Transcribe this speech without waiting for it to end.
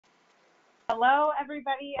Hello,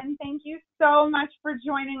 everybody, and thank you so much for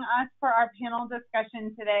joining us for our panel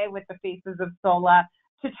discussion today with the Faces of Sola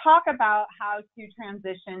to talk about how to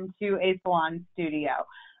transition to a salon studio.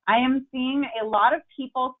 I am seeing a lot of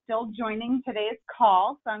people still joining today's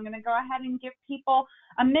call, so I'm going to go ahead and give people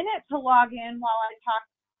a minute to log in while I talk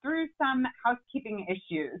through some housekeeping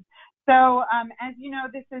issues. So as you know,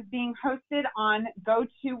 this is being hosted on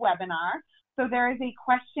GoToWebinar. So there is a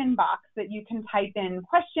question box that you can type in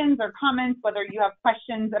questions or comments, whether you have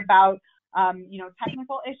questions about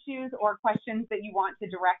technical issues or questions that you want to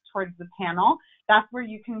direct towards the panel. That's where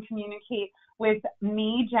you can communicate with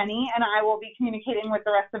me, Jenny, and I will be communicating with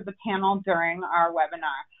the rest of the panel during our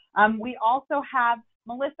webinar. We also have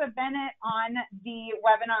Melissa Bennett on the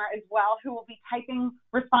webinar as well, who will be typing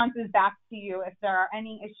responses back to you if there are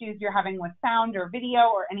any issues you're having with sound or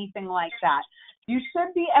video or anything like that. You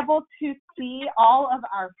should be able to see all of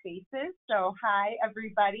our faces. So hi,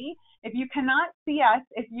 everybody. If you cannot see us,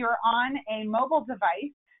 if you're on a mobile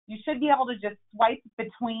device, you should be able to just swipe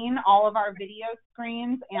between all of our video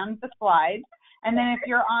screens and the slides. And then if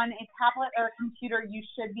you're on a tablet or a computer, you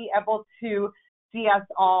should be able to see us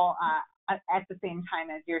all at the same time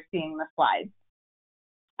as you're seeing the slides.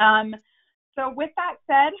 So with that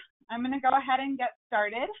said, I'm going to go ahead and get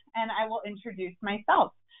started, and I will introduce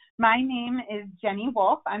myself. My name is Jenny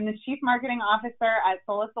Wolf. I'm the Chief Marketing Officer at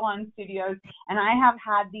Sola Salon Studios, and I have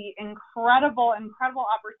had the incredible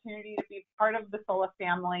opportunity to be part of the Sola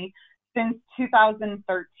family since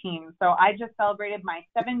 2013. So I just celebrated my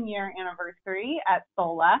 7-year anniversary at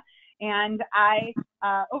Sola, and I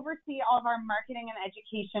oversee all of our marketing and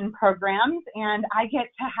education programs, and I get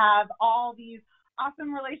to have all these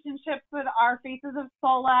awesome relationships with our Faces of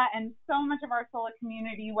Sola and so much of our Sola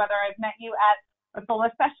community, whether I've met you at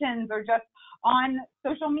Sola sessions or just on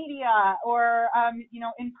social media or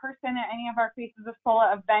in person at any of our Faces of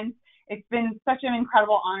Sola events. It's been such an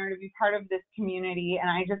incredible honor to be part of this community, and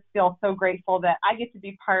I just feel so grateful that I get to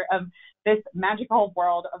be part of this magical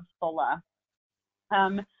world of Sola.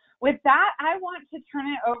 With that, I want to turn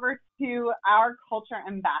it over to our Culture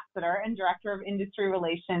Ambassador and Director of Industry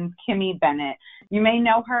Relations, Kimmy Bennett. You may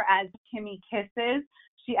know her as Kimmy Kisses.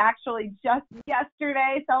 She actually just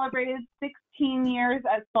yesterday celebrated 16 years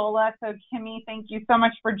at Sola. So Kimmy, thank you so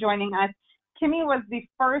much for joining us. Kimmy was the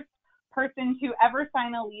first person to ever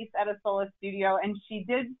sign a lease at a Sola studio, and she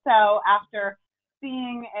did so after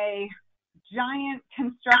seeing a giant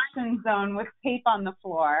construction zone with tape on the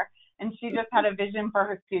floor. And she just had a vision for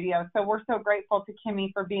her studio. So we're so grateful to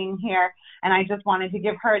Kimmy for being here. And I just wanted to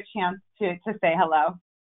give her a chance to say hello.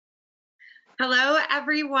 Hello,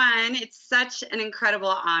 everyone. It's such an incredible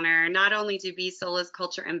honor, not only to be Sola's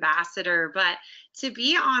Culture Ambassador, but to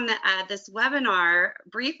be on this webinar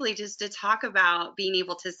briefly just to talk about being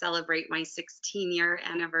able to celebrate my 16-year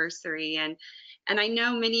anniversary. And I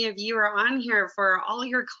know many of you are on here for all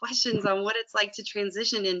your questions on what it's like to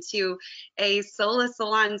transition into a Sola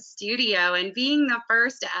Salon studio, and being the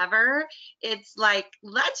first ever, it's like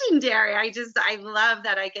legendary. I love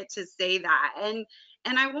that I get to say that.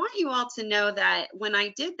 And I want you all to know that when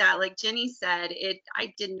I did that, like Jenny said,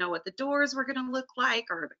 I didn't know what the doors were going to look like,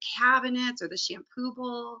 or the cabinets, or the shampoo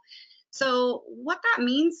bowl. So what that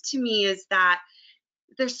means to me is that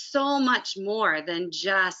there's so much more than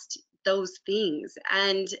just those things.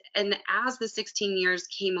 And as the 16 years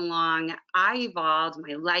came along, I evolved,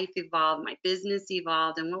 my life evolved, my business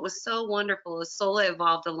evolved, and what was so wonderful is Sola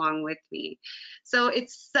evolved along with me. So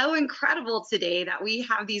it's so incredible today that we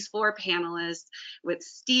have these 4 panelists with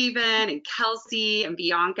Stephen and Kelsey and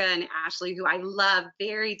Bianca and Ashley, who I love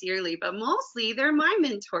very dearly, but mostly they're my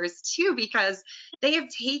mentors too, because they have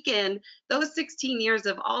taken those 16 years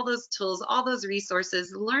of all those tools, all those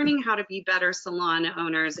resources, learning how to be better salon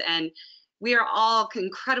owners, and we are all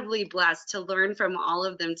incredibly blessed to learn from all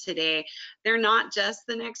of them today. They're not just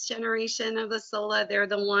the next generation of the Sola, they're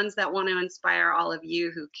the ones that want to inspire all of you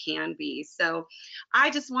who can be. So I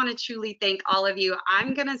just want to truly thank all of you.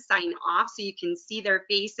 I'm going to sign off so you can see their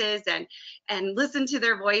faces and listen to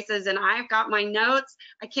their voices. And I've got my notes.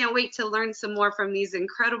 I can't wait to learn some more from these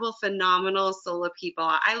incredible, phenomenal Sola people.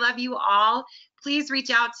 I love you all. Please reach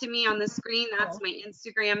out to me on the screen. That's my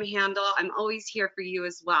Instagram handle. I'm always here for you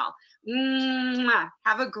as well.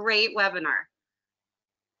 Have a great webinar.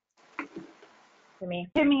 Kimmy,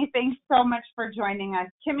 thanks so much for joining us.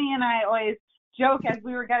 Kimmy and I always joke as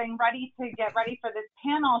we were getting ready for this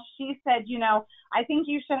panel. She said, I think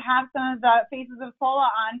you should have some of the Faces of Sola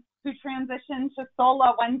on who transitioned to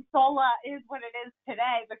Sola when Sola is what it is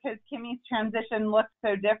today, because Kimmy's transition looks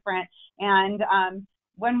so different. And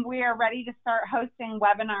when we are ready to start hosting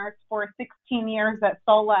webinars for 16 years at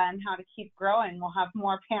SOLA and how to keep growing, we'll have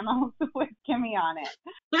more panels with Kimmy on it.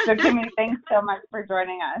 So Kimmy, thanks so much for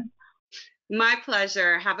joining us. My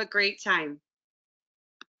pleasure. Have a great time.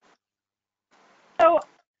 So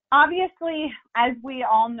obviously, as we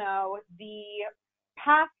all know, the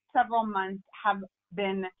past several months have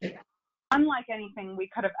been unlike anything we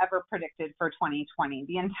could have ever predicted for 2020.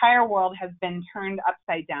 The entire world has been turned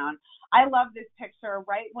upside down. I love this picture.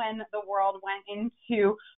 Right when the world went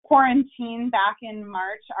into quarantine back in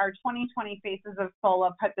March, our 2020 Faces of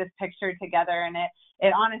SOLA put this picture together, and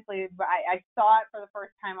it honestly, I saw it for the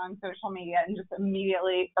first time on social media and just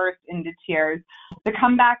immediately burst into tears. The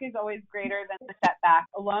comeback is always greater than the setback.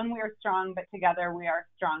 Alone we are strong, but together we are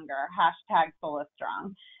stronger. Hashtag SOLA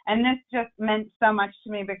strong. And this just meant so much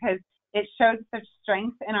to me because it showed such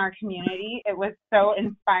strength in our community. It was so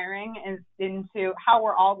inspiring into how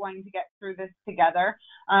we're all going to get through this together.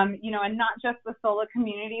 And not just the SOLA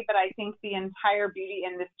community, but I think the entire beauty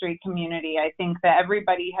industry community. I think that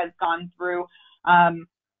everybody has gone through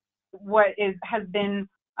has been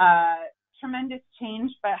tremendous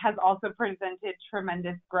change, but has also presented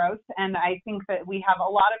tremendous growth. And I think that we have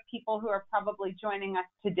a lot of people who are probably joining us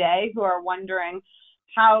today who are wondering,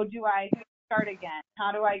 how do I start again?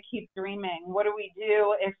 How do I keep dreaming? What do we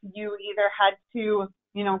do if you either had to,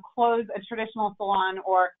 close a traditional salon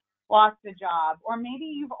or lost a job? Or maybe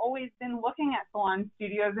you've always been looking at salon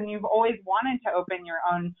studios and you've always wanted to open your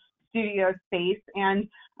own studio space. And,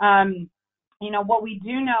 what we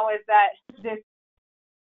do know is that this,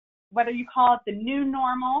 whether you call it the new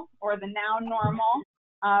normal or the now normal,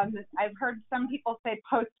 I've heard some people say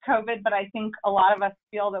post-COVID, but I think a lot of us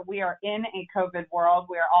feel that we are in a COVID world.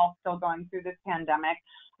 We are all still going through this pandemic.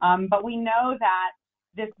 But we know that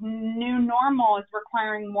this new normal is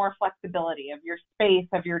requiring more flexibility of your space,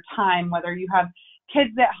 of your time, whether you have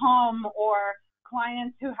kids at home or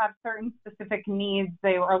clients who have certain specific needs.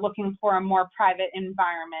 They are looking for a more private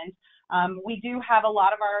environment. We do have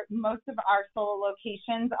most of our SOLA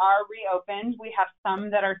locations are reopened. We have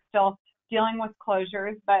some that are still dealing with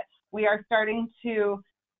closures, but we are starting to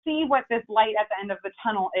see what this light at the end of the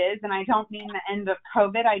tunnel is. And I don't mean the end of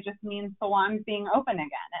COVID. I just mean salons being open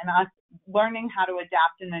again and us learning how to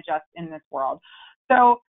adapt and adjust in this world.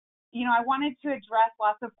 So, I wanted to address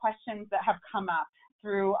lots of questions that have come up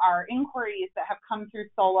through our inquiries that have come through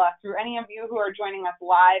SOLA, through any of you who are joining us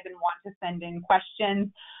live and want to send in questions.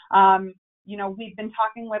 We've been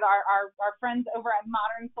talking with our friends over at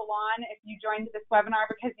Modern Salon. If you joined this webinar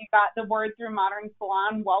because you got the word through Modern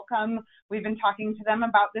Salon, welcome. We've been talking to them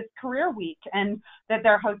about this career week and that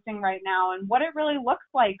they're hosting right now and what it really looks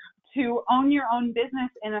like to own your own business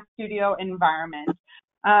in a studio environment.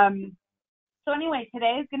 So anyway,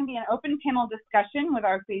 today is going to be an open panel discussion with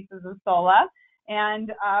our Faces of SOLA,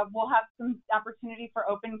 and we'll have some opportunity for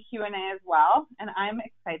open Q&A as well, and I'm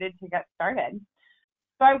excited to get started.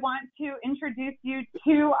 So I want to introduce you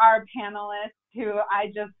to our panelists who I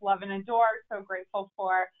just love and adore, so grateful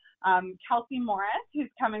for. Kelsey Morris,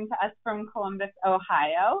 who's coming to us from Columbus,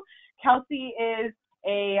 Ohio. Kelsey is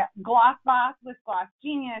a gloss boss with Gloss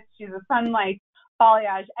Genius. She's a Sunlight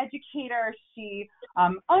balayage educator. She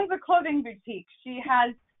owns a clothing boutique. She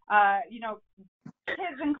has,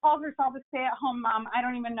 kids and calls herself a stay-at-home mom. I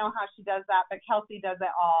don't even know how she does that, but Kelsey does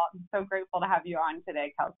it all. I'm so grateful to have you on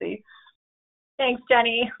today, Kelsey. Thanks,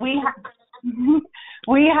 Jenny. We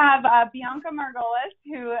have Bianca Margolis,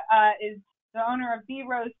 who is the owner of B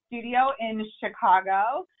Rose Studio in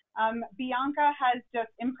Chicago. Bianca has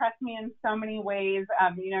just impressed me in so many ways.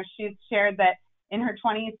 She's shared that in her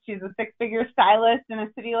 20s, she's a six-figure stylist in a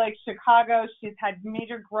city like Chicago. She's had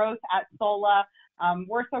major growth at SOLA.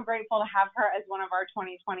 We're so grateful to have her as one of our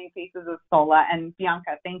 2020 Faces of SOLA. And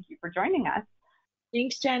Bianca, thank you for joining us.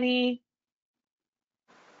 Thanks, Jenny.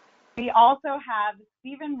 We also have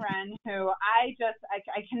Stephen Wren, who I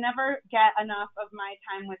can never get enough of my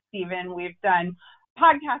time with Stephen. We've done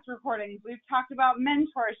podcast recordings. We've talked about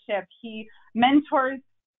mentorship. He mentors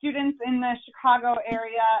students in the Chicago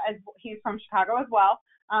area, as he's from Chicago as well.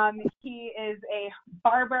 He is a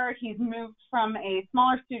barber. He's moved from a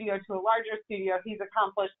smaller studio to a larger studio. He's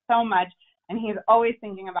accomplished so much, and he's always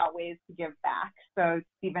thinking about ways to give back. So,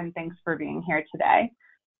 Stephen, thanks for being here today.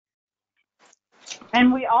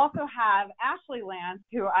 And we also have Ashley Lance,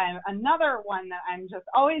 who I'm another one that I'm just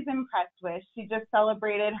always impressed with. She just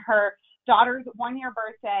celebrated her daughter's one-year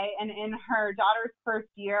birthday, and in her daughter's first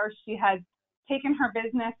year, she has taken her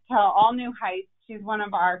business to all new heights. She's one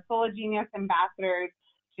of our SOLA Genius ambassadors.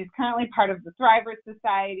 She's currently part of the Thrivers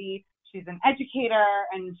Society. She's an educator,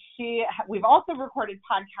 and we've also recorded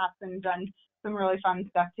podcasts and done some really fun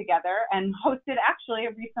stuff together and hosted actually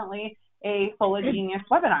recently a Solar Genius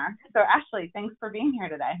webinar. So Ashley, thanks for being here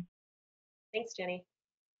today. Thanks, Jenny.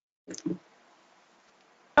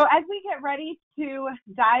 So as we get ready to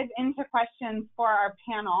dive into questions for our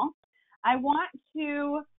panel, I want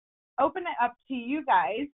to open it up to you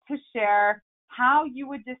guys to share how you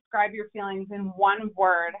would describe your feelings in one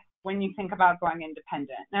word when you think about going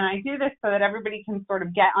independent. And I do this so that everybody can sort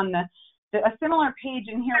of get on a similar page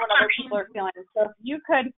and hear what other people are feeling. So if you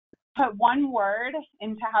could put one word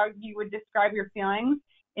into how you would describe your feelings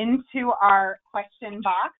into our question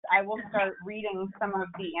box, I will start reading some of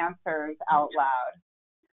the answers out loud.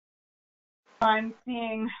 So I'm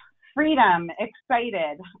seeing freedom,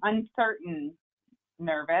 excited, uncertain,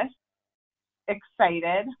 nervous,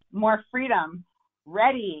 excited, more freedom,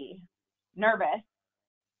 ready, nervous.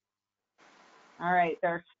 All right,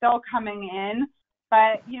 they're still coming in,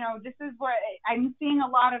 but you know, this is where I'm seeing a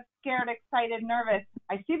lot of scared, excited, nervous.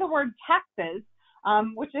 I see the word taxes,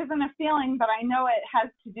 which isn't a feeling, but I know it has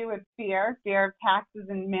to do with fear of taxes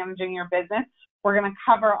and managing your business. We're going to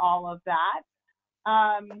cover all of that.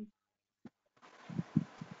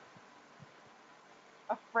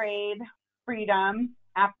 Afraid, freedom,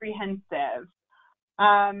 apprehensive,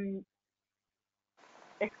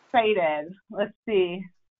 excited. Let's see.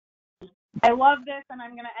 I love this, and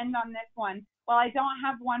I'm going to end on this one. Well, I don't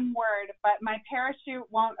have one word, but my parachute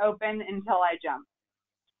won't open until I jump.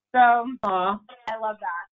 So Aww. I love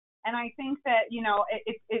that. And I think that, you know,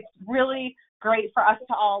 it's really great for us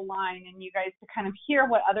to all align and you guys to kind of hear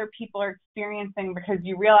what other people are experiencing, because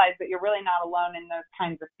you realize that you're really not alone in those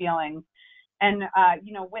kinds of feelings. And,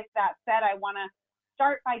 you know, with that said, I want to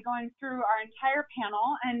start by going through our entire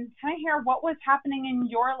panel and kind of hear what was happening in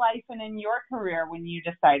your life and in your career when you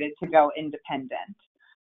decided to go independent.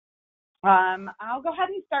 I'll go ahead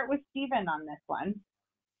and start with Stephen on this one.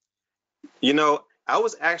 You know, I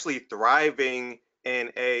was actually thriving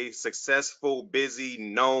in a successful, busy,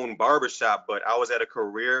 known barbershop, but I was at a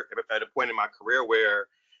point in my career where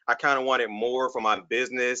I kind of wanted more for my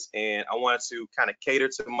business and I wanted to kind of cater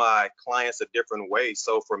to my clients a different way.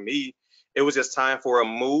 So for me, it was just time for a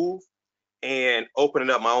move, and opening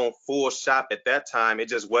up my own full shop at that time, it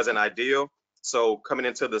just wasn't ideal. So coming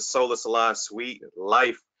into the Solar Salon suite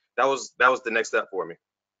life, that was the next step for me.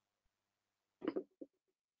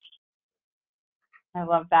 I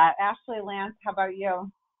love that. Ashley, Lance, how about you?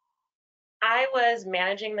 I was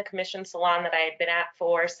managing the commission salon that I had been at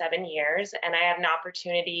for 7 years, and I had an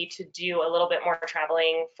opportunity to do a little bit more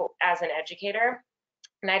traveling as an educator.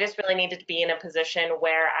 And I just really needed to be in a position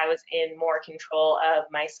where I was in more control of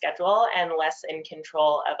my schedule and less in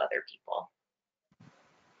control of other people.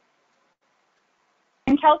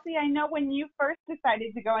 And Kelsey, I know when you first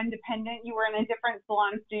decided to go independent, you were in a different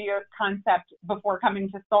salon studios concept before coming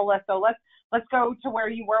to Sola. So let's go to where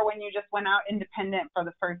you were when you just went out independent for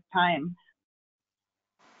the first time.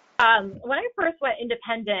 When I first went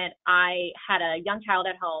independent, I had a young child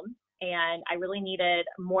at home, and I really needed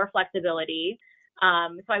more flexibility.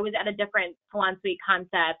 So I was at a different salon suite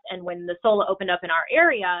concept, and when the Sola opened up in our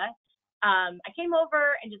area, I came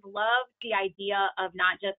over and just loved the idea of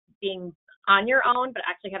not just being on your own, but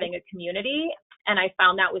actually having a community. And I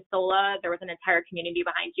found that with Sola, there was an entire community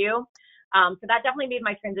behind you. So that definitely made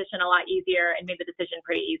my transition a lot easier and made the decision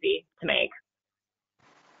pretty easy to make.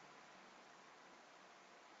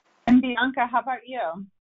 And Bianca, how about you?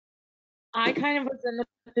 I kind of was in the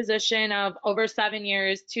position of over 7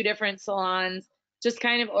 years, 2 different salons, just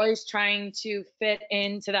kind of always trying to fit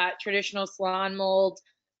into that traditional salon mold.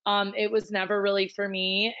 It was never really for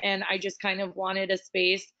me, and I just kind of wanted a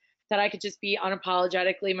space that I could just be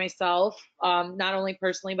unapologetically myself, not only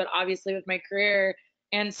personally, but obviously with my career.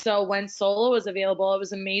 And so when Sola was available, it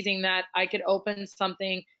was amazing that I could open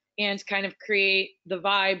something and kind of create the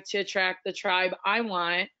vibe to attract the tribe I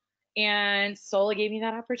want. And Sola gave me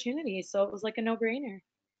that opportunity, so it was like a no-brainer.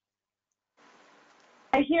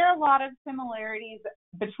 I hear a lot of similarities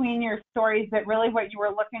between your stories, that really what you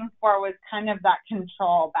were looking for was kind of that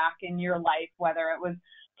control back in your life, whether it was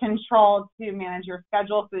control to manage your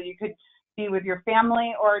schedule so that you could be with your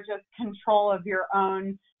family, or just control of your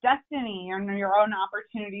own destiny and your own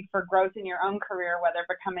opportunity for growth in your own career, whether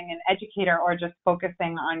becoming an educator or just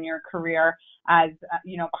focusing on your career as,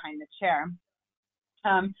 you know, behind the chair.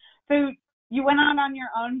 So you went out on your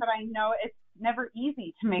own, but I know it's never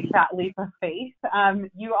easy to make that leap of faith.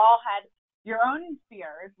 You all had your own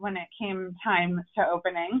fears when it came time to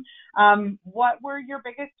opening. What were your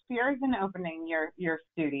biggest fears in opening your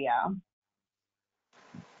studio?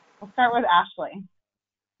 We'll start with Ashley.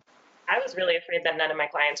 I was really afraid that none of my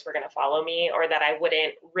clients were going to follow me, or that I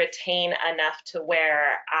wouldn't retain enough to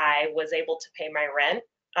where I was able to pay my rent,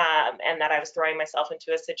 and that I was throwing myself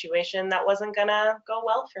into a situation that wasn't going to go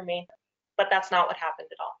well for me. But that's not what happened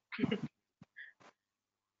at all.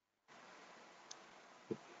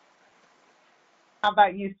 How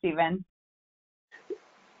about you, Stephen?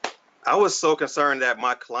 I was so concerned that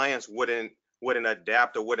my clients wouldn't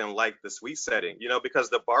adapt or wouldn't like the suite setting, because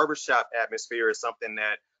the barbershop atmosphere is something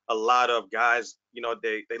that a lot of guys,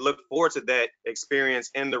 they look forward to that experience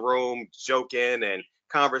in the room, joking and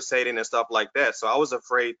conversating and stuff like that. So I was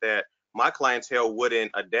afraid that my clientele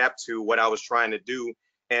wouldn't adapt to what I was trying to do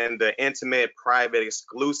and the intimate, private,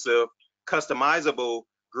 exclusive, customizable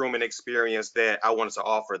grooming experience that I wanted to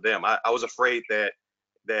offer them. I was afraid that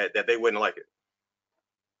they wouldn't like it.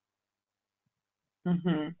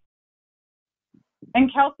 Mm-hmm.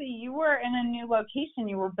 And Kelsey, you were in a new location.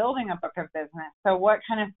 You were building a book of business. So what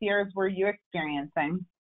kind of fears were you experiencing?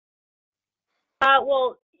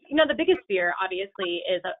 Well, the biggest fear, obviously,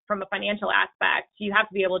 is from a financial aspect. You have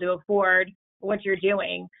to be able to afford what you're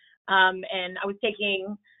doing. And I was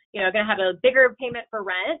taking, going to have a bigger payment for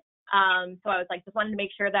rent. So I was like, just wanted to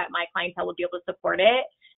make sure that my clientele would be able to support it.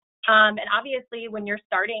 And obviously, when you're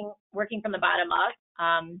starting working from the bottom up,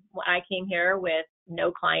 when I came here with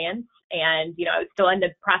no clients and, I was still in the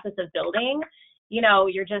process of building,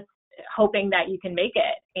 you're just hoping that you can make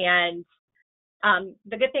it. And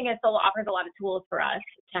the good thing is Solo offers a lot of tools for us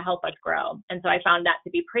to help us grow. And so I found that to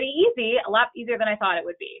be pretty easy, a lot easier than I thought it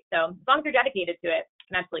would be. So as long as you're dedicated to it, you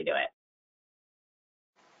can absolutely do it.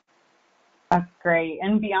 That's great.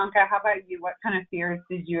 And Bianca, how about you? What kind of fears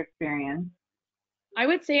did you experience? I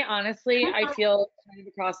would say, honestly, I feel kind of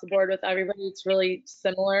across the board with everybody, it's really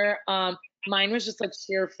similar. Mine was just like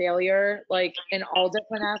sheer failure, like in all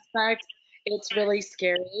different aspects. It's really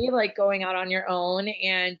scary, like going out on your own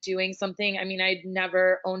and doing something. I mean, I'd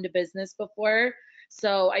never owned a business before.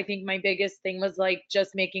 So I think my biggest thing was like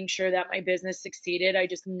just making sure that my business succeeded. I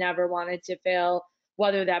just never wanted to fail,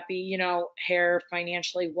 whether that be, hair,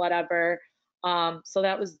 financially, whatever. So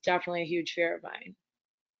that was definitely a huge fear of mine.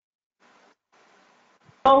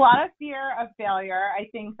 A lot of fear of failure. I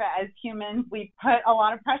think that as humans, we put a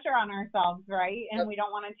lot of pressure on ourselves, right? And we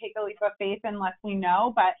don't want to take a leap of faith unless we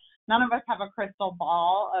know, but none of us have a crystal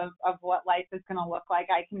ball of what life is going to look like.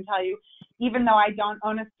 I can tell you, even though I don't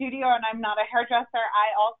own a studio and I'm not a hairdresser,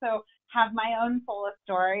 I also have my own Sola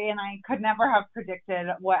story, and I could never have predicted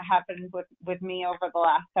what happened with me over the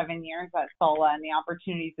last 7 years at Sola and the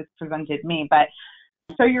opportunities it's presented me. But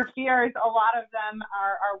so your fears, a lot of them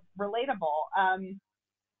are relatable.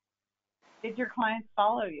 Did your clients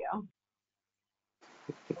follow you?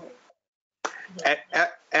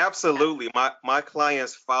 Absolutely. My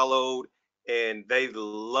clients followed, and they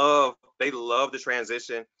love the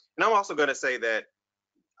transition. And I'm also going to say that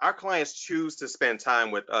our clients choose to spend time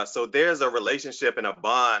with us. So there's a relationship and a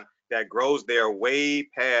bond that grows there way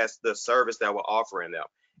past the service that we're offering them.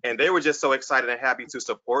 And they were just so excited and happy to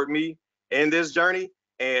support me in this journey.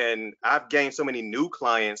 And I've gained so many new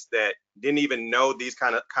clients that didn't even know these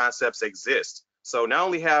kind of concepts exist. So not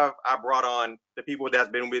only have I brought on the people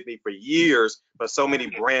that's been with me for years, but so many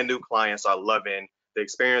brand new clients are loving the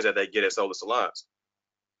experience that they get at Sola Salons.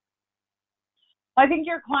 I think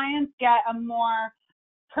your clients get a more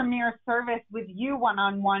premier service with you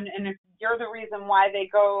one-on-one, and if you're the reason why they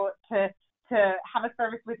go to have a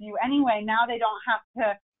service with you anyway, now they don't have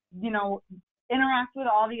to, interact with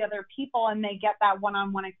all the other people, and they get that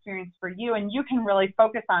one-on-one experience for you, and you can really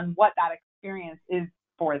focus on what that experience is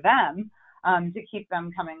for them, to keep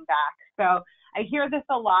them coming back. So I hear this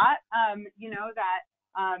a lot, that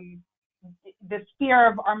this fear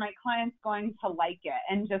of, are my clients going to like it?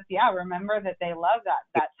 And just, remember that they love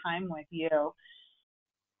that time with you.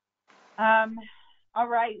 All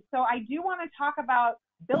right. So I do want to talk about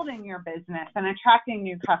building your business and attracting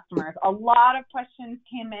new customers. A lot of questions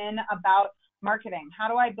came in about marketing. How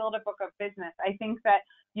do I build a book of business? I think that,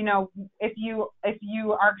 if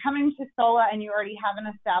you are coming to Sola and you already have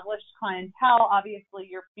an established clientele, obviously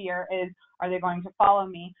your fear is, are they going to follow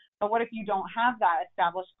me? But what if you don't have that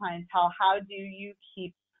established clientele? How do you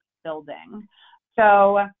keep building?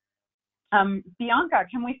 So, Bianca,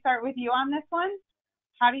 can we start with you on this one?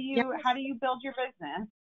 How do you build your business?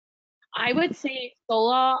 I would say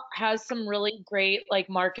Sola has some really great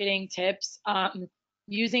marketing tips.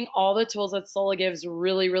 Using all the tools that Sola gives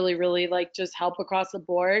really, really, really just help across the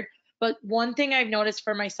board. But one thing I've noticed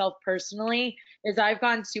for myself personally is I've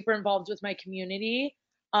gotten super involved with my community,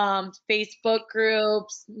 Facebook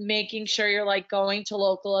groups, making sure you're going to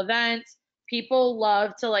local events. People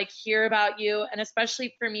love to hear about you, and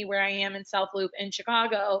especially for me where I am in South Loop in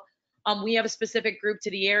Chicago, We have a specific group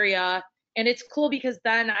to the area, and it's cool because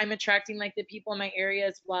then I'm attracting like the people in my area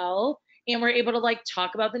as well, and we're able to like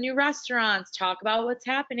talk about the new restaurants, talk about what's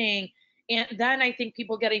happening, and then I think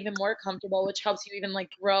people get even more comfortable, which helps you even like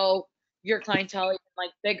grow your clientele even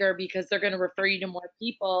like bigger because they're going to refer you to more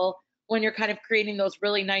people when you're kind of creating those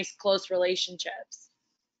really nice close relationships.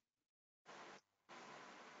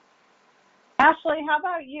 Ashley, how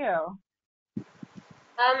about you?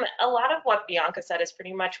 A lot of what Bianca said is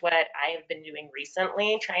pretty much what I have been doing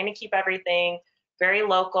recently, trying to keep everything very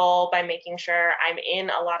local by making sure I'm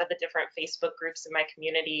in a lot of the different Facebook groups in my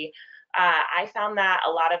community. I found that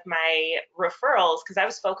a lot of my referrals, because I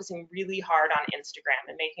was focusing really hard on Instagram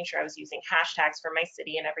and making sure I was using hashtags for my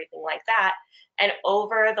city and everything like that. And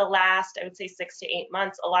over the last, I would say 6 to 8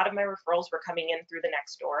 months, a lot of my referrals were coming in through the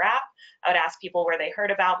Nextdoor app. I would ask people where they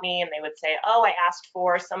heard about me, and they would say, oh, I asked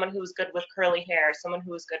for someone who's good with curly hair, someone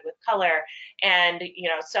who's good with color, and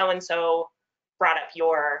so-and-so brought up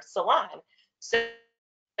your salon. So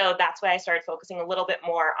that's why I started focusing a little bit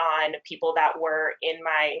more on people that were in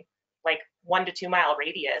my like 1 to 2 mile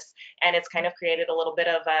radius, and it's kind of created a little bit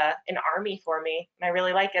of an army for me, and I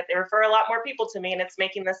really like it. They refer a lot more people to me, and it's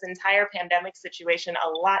making this entire pandemic situation a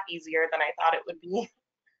lot easier than I thought it would be.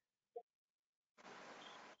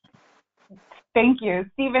 Thank you.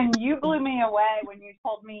 Stephen, you blew me away when you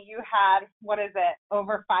told me you had,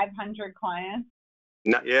 over 500 clients?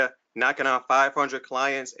 Knocking on 500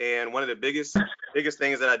 clients. And one of the biggest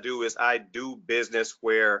things that I do is I do business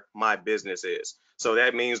where my business is. So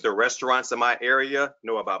that means the restaurants in my area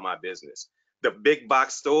know about my business. The big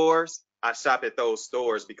box stores, I shop at those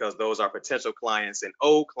stores because those are potential clients and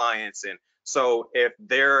old clients. And so if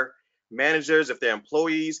their managers, if their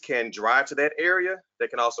employees can drive to that area, they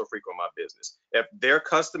can also frequent my business. If their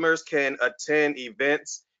customers can attend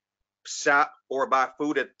events, shop, or buy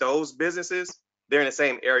food at those businesses, they're in the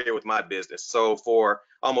same area with my business. So for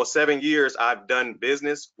almost 7 years, I've done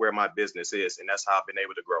business where my business is, and that's how I've been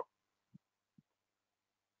able to grow.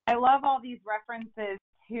 I love all these references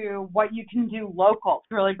to what you can do local,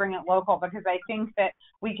 to really bring it local, because I think that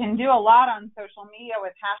we can do a lot on social media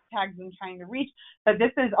with hashtags and trying to reach, but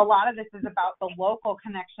a lot of this is about the local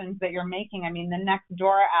connections that you're making. I mean, the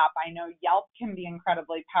Nextdoor app, I know Yelp can be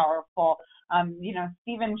incredibly powerful.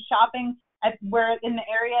 Stephen, shopping where in the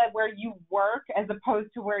area where you work as opposed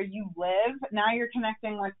to where you live, now you're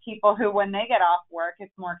connecting with people who, when they get off work,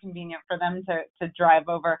 it's more convenient for them to drive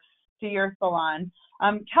over to your salon.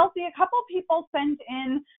 Kelsey, a couple people sent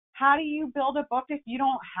in, how do you build a book if you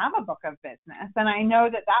don't have a book of business? And I know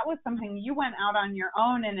that was something you went out on your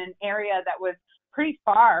own in an area that was pretty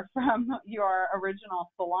far from your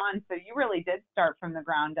original salon. So you really did start from the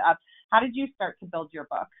ground up. How did you start to build your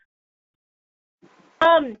book?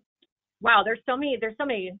 Wow, there's so many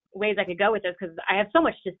ways I could go with this because I have so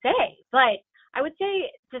much to say. But I would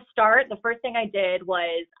say to start, the first thing I did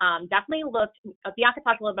was definitely Bianca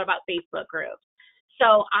talked a little bit about Facebook groups.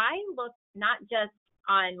 So I looked not just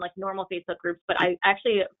on like normal Facebook groups, but I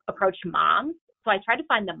actually approached moms. So I tried to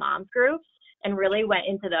find the moms groups and really went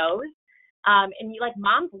into those. And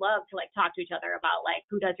moms love to like talk to each other about like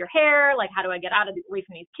who does your hair, like how do I get away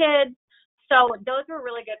from these kids. So those were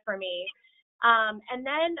really good for me. And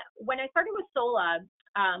then when I started with Sola,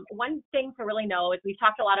 one thing to really know is we've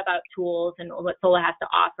talked a lot about tools and what Sola has to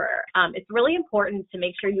offer. It's really important to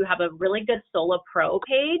make sure you have a really good Sola Pro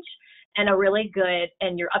page and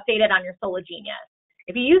and you're updated on your Sola Genius.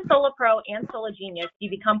 If you use Sola Pro and Sola Genius, you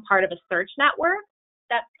become part of a search network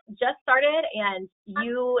that just started. And I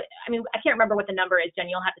can't remember what the number is, Jen,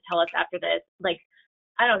 you'll have to tell us after this.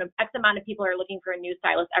 I don't know, X amount of people are looking for a new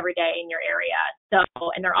stylist every day in your area.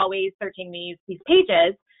 So, and they're always searching these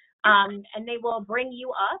pages, and they will bring you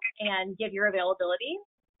up and give your availability.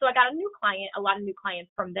 So I got a lot of new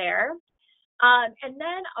clients from there. And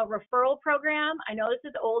then a referral program. I know this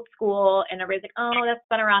is old school and everybody's like, oh, that's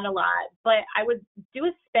been around a lot, but I would do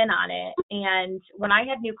a spin on it. And when I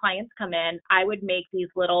had new clients come in, I would make these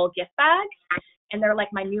little gift bags, and they're like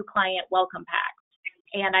my new client welcome packs.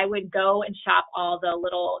 And I would go and shop all the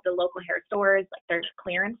local hair stores, like their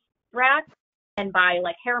clearance racks, and buy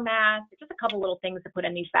like hair masks, just a couple little things to put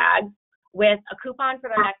in these bags with a coupon for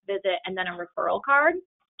their next visit and then a referral card.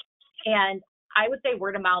 And I would say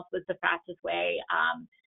word of mouth was the fastest way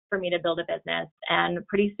for me to build a business. And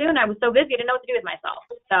pretty soon I was so busy, I didn't know what to do with myself.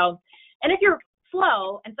 So, and if you're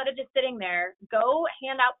slow, instead of just sitting there, go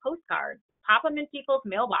hand out postcards, pop them in people's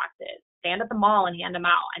mailboxes, stand at the mall and hand them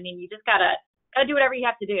out. I mean, you just gotta do whatever you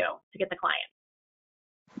have to do to get the client.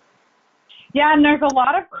 Yeah, and there's a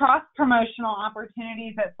lot of cross-promotional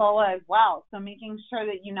opportunities at Sola as well. So making sure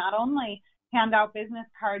that you not only hand out business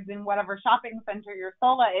cards in whatever shopping center your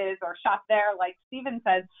Sola is, or shop there, like Steven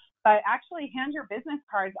says, but actually hand your business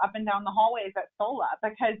cards up and down the hallways at Sola,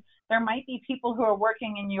 because there might be people who are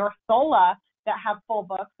working in your Sola that have full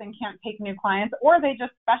books and can't take new clients, or they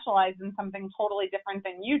just specialize in something totally different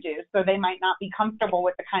than you do. So they might not be comfortable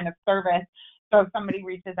with the kind of service. So if somebody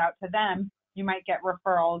reaches out to them, you might get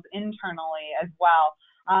referrals internally as well.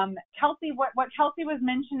 Kelsey, what Kelsey was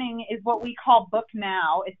mentioning is what we call Book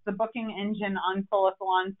Now. It's the booking engine on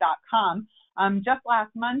solasalons.com. Just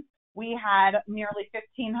last month, we had nearly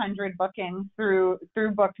 1,500 bookings through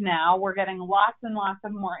Book Now. We're getting lots and lots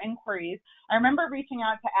of more inquiries. I remember reaching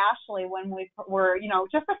out to Ashley when we were,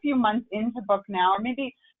 just a few months into Book Now, or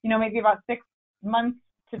maybe about 6 months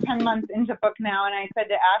to 10 months into Book Now. And I said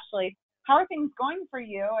to Ashley, how are things going for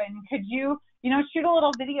you? And could you, shoot a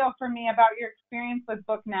little video for me about your experience with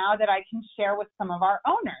Book Now that I can share with some of our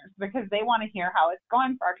owners, because they want to hear how it's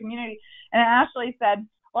going for our community. And Ashley said,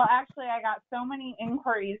 well, actually, I got so many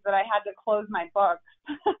inquiries that I had to close my books.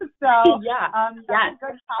 So that's a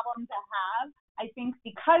good problem to have. I think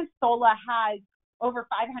because Sola has over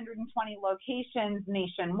 520 locations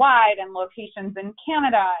nationwide and locations in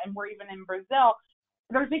Canada, and we're even in Brazil,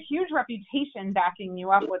 there's a huge reputation backing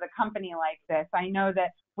you up with a company like this. I know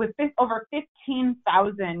that with over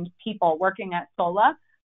 15,000 people working at Sola,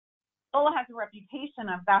 Sola has a reputation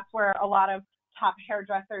of that's where a lot of top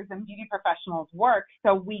hairdressers and beauty professionals work.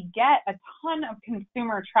 So we get a ton of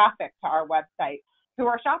consumer traffic to our website who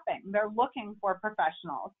are shopping. They're looking for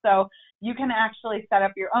professionals. So you can actually set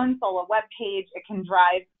up your own Sola web page. It can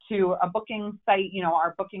drive to a booking site,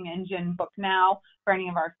 our booking engine, Book Now, for any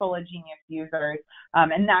of our Sola Genius users.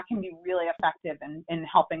 And that can be really effective in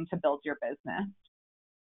helping to build your business.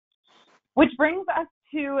 Which brings us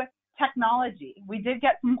to technology. We did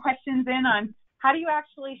get some questions in on how do you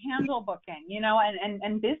actually handle booking,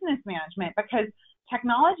 and business management, because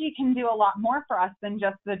technology can do a lot more for us than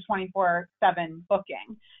just the 24/7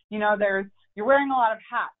 booking. You're wearing a lot of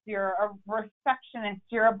hats. You're a receptionist,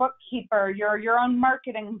 you're a bookkeeper, you're your own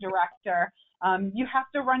marketing director. You have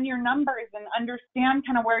to run your numbers and understand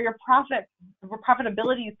kind of where your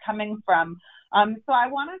profitability is coming from. So I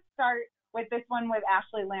want to start with this one with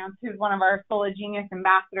Ashley Lance, who's one of our Sola Genius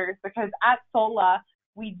ambassadors, because at Sola,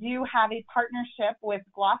 we do have a partnership with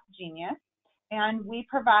Gloss Genius, and we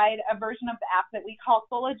provide a version of the app that we call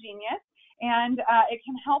Sola Genius, and it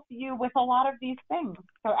can help you with a lot of these things.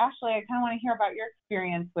 So Ashley, I kind of want to hear about your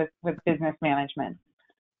experience with business management.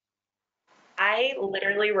 I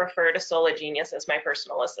literally refer to Sola Genius as my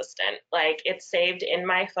personal assistant. Like, it's saved in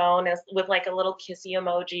my phone with like a little kissy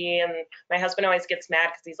emoji, and my husband always gets mad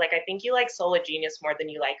because he's like, I think you like Sola Genius more than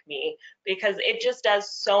you like me, because it just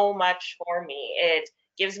does so much for me. It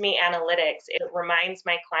gives me analytics. It reminds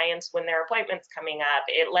my clients when their appointment's coming up.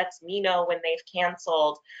 It lets me know when they've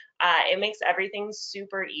canceled. It makes everything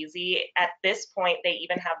super easy. At this point, they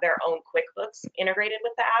even have their own QuickBooks integrated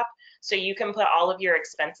with the app. So you can put all of your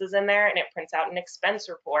expenses in there and it prints out an expense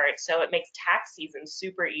report. So it makes tax season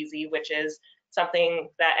super easy, which is something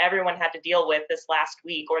that everyone had to deal with this last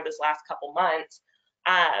week or this last couple months.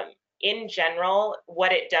 In general,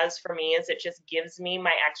 what it does for me is it just gives me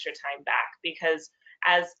my extra time back, because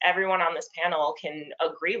as everyone on this panel can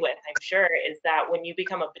agree with, I'm sure, is that when you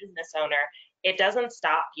become a business owner, it doesn't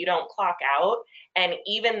stop. You don't clock out. And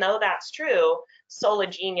even though that's true, Sola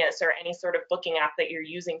Genius or any sort of booking app that you're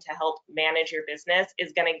using to help manage your business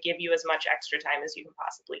is going to give you as much extra time as you can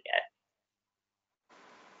possibly get.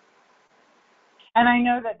 And I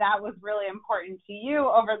know that was really important to you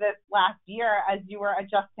over this last year as you were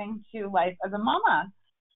adjusting to life as a mama.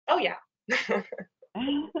 Oh, yeah.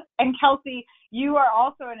 And Kelsey, you are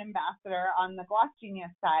also an ambassador on the Gloss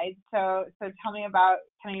Genius side. So tell me about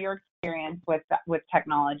kind of your experience with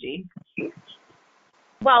technology.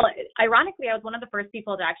 Well, ironically, I was one of the first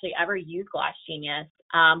people to actually ever use Gloss Genius.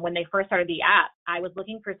 When they first started the app, I was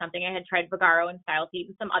looking for something. I had tried Vagaro and StyleSeat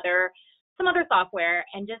and some other software,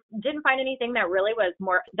 and just didn't find anything that really was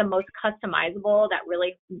the most customizable, that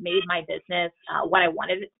really made my business what I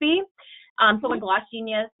wanted it to be. So when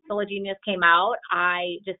Sola Genius came out,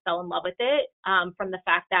 I just fell in love with it from the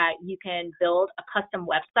fact that you can build a custom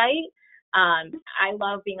website. I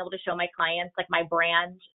love being able to show my clients like my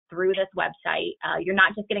brand through this website. You're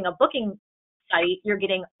not just getting a booking site, you're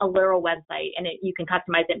getting a literal website, and you can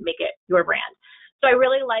customize it and make it your brand. So I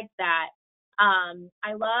really like that.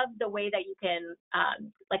 I love the way that you can,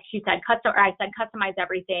 like she said, customize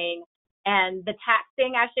everything. And the tax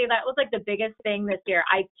thing, actually, that was like the biggest thing this year.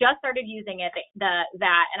 I just started using it,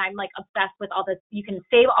 and I'm like obsessed with all this. You can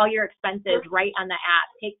save all your expenses right on the app.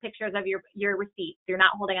 Take pictures of your receipts. You're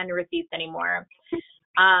not holding on to receipts anymore.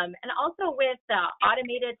 And also with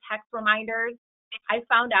automated text reminders, I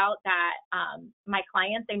found out that my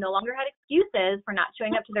clients, they no longer had excuses for not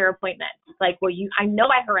showing up to their appointments. It's like, well, I know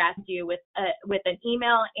I harassed you with an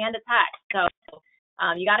email and a text, so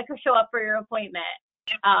you got to show up for your appointment.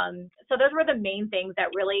 So those were the main things that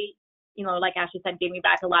really, like Ashley said, gave me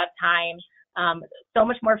back a lot of time, so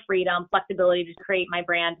much more freedom, flexibility to create my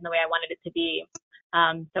brand in the way I wanted it to be.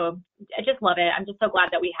 So I just love it. I'm just so glad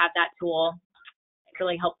that we have that tool. It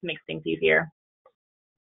really helps make things easier.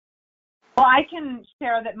 Well, I can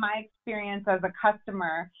share that my experience as a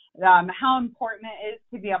customer, how important it is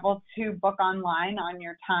to be able to book online on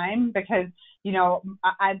your time, because,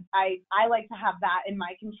 I like to have that in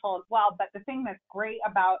my control as well. But the thing that's great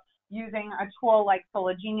about using a tool like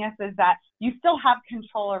Sola Genius is that you still have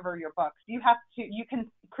control over your books. You can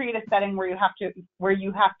create a setting where you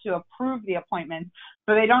have to approve the appointments,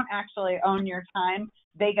 so they don't actually own your time.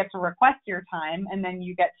 They get to request your time, and then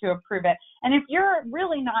you get to approve it. And if you're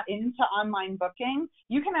really not into online booking,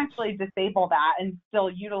 you can actually disable that and still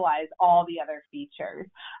utilize all the other features.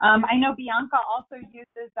 I know Bianca also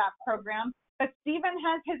uses that program, but Stephen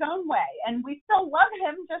has his own way, and we still love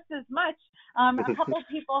him just as much. A couple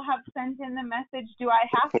people have sent in the message, do I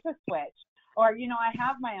have to switch? Or, I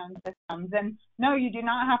have my own systems. And no, you do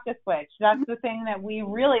not have to switch. That's the thing that we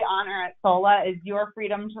really honor at Sola, is your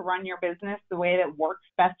freedom to run your business the way that works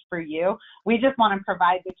best for you. We just want to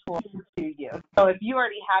provide the tools to you. So if you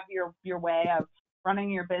already have your way of running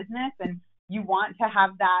your business and you want to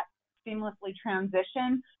have that seamlessly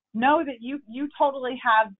transition, know that you totally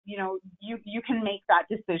have, you can make that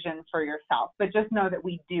decision for yourself. But just know that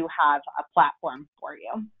we do have a platform for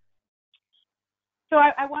you. So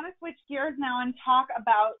I want to switch gears now and talk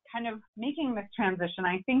about kind of making this transition.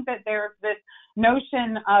 I think that there's this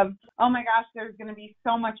notion of, oh my gosh, there's going to be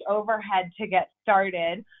so much overhead to get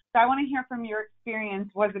started. So I want to hear from your experience.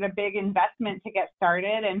 Was it a big investment to get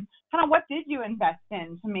started? And kind of what did you invest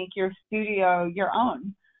in to make your studio your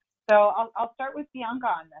own? So I'll start with Bianca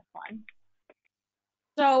on this one.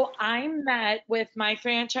 So I met with my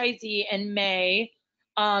franchisee in May.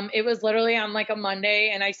 It was literally on like a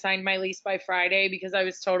Monday, and I signed my lease by Friday because I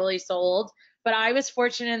was totally sold. But I was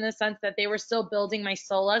fortunate in the sense that they were still building my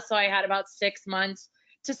Sola, so I had about 6 months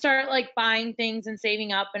to start like buying things and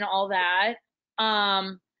saving up and all that.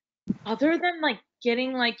 Other than like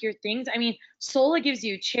getting like your things, I mean, Sola gives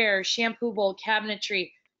you chairs, shampoo bowl,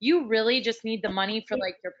 cabinetry. You really just need the money for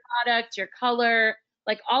like your product, your color,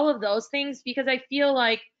 like all of those things, because I feel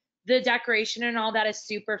like the decoration and all that is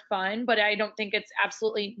super fun, but I don't think it's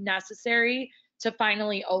absolutely necessary to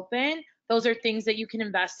finally open. Those are things that you can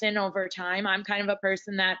invest in over time. I'm kind of a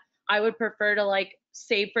person that I would prefer to like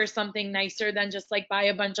save for something nicer than just like buy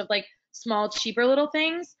a bunch of like small, cheaper little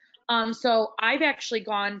things. So I've actually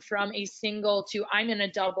gone from a single to I'm in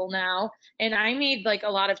a double now, and I made like a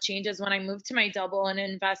lot of changes when I moved to my double and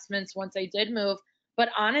investments once I did move. But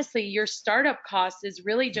honestly, your startup cost is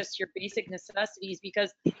really just your basic necessities,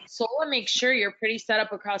 because Sola makes sure you're pretty set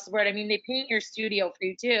up across the board. I mean, they paint your studio for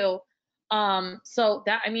you too. So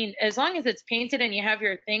that, I mean, as long as it's painted and you have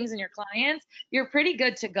your things and your clients, you're pretty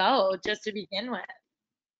good to go just to begin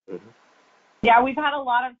with. Yeah, we've had a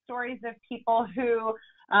lot of stories of people who,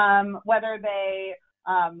 whether they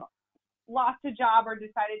lost a job or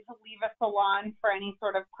decided to leave a salon for any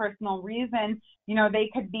sort of personal reason, they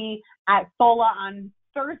could be at Sola on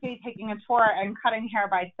Thursday taking a tour and cutting hair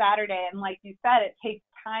by Saturday. And like you said, it takes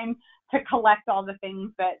time to collect all the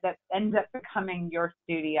things that end up becoming your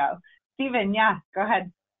studio. Stephen, yeah, go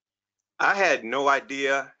ahead. I had no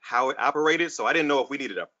idea how it operated, so I didn't know if we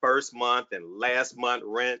needed a first month and last month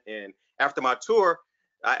rent. And after my tour,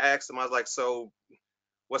 I asked him, I was like, so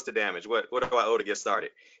what's the damage? What do I owe to get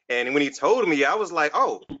started? And when he told me, I was like,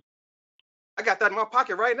 oh, I got that in my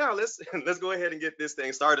pocket right now. Let's go ahead and get this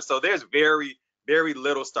thing started. So there's very, very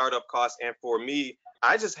little startup costs. And for me,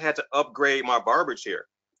 I just had to upgrade my barber chair.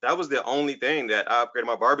 That was the only thing that I upgraded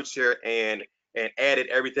my barber chair and added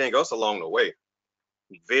everything else along the way.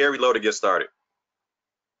 Very low to get started.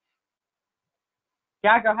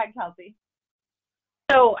 Yeah, go ahead, Kelsey.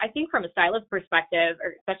 So I think from a stylist perspective,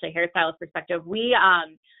 or especially hairstylist perspective, we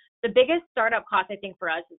the biggest startup cost I think for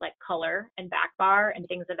us is like color and back bar and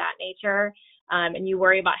things of that nature. And you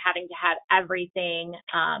worry about having to have everything,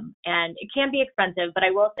 and it can be expensive. But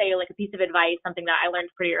I will say, like, a piece of advice, something that I learned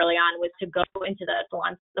pretty early on, was to go into the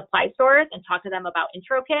salon supply stores and talk to them about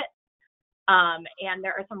intro kits. And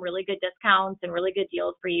there are some really good discounts and really good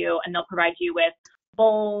deals for you, and they'll provide you with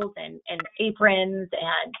bowls and aprons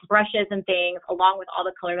and brushes and things, along with all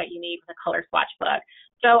the color that you need with a color swatch book.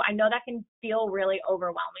 So I know that can feel really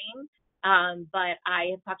overwhelming, But I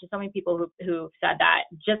have talked to so many people who said that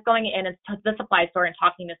just going in the supply store and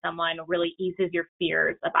talking to someone really eases your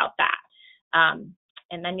fears about that.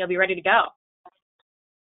 And then you'll be ready to go.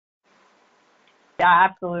 Yeah,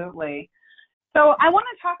 absolutely. So I want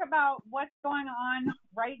to talk about what's going on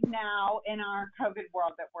right now in our COVID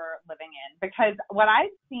world that we're living in, because what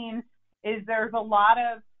I've seen is there's a lot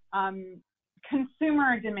of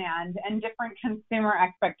consumer demand and different consumer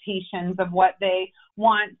expectations of what they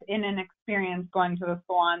want in an experience going to the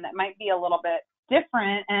salon that might be a little bit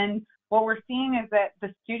different. And what we're seeing is that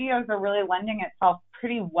the studios are really lending itself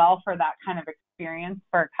pretty well for that kind of experience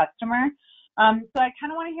for a customer. So I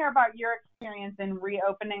kind of want to hear about your experience in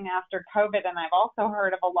reopening after COVID. And I've also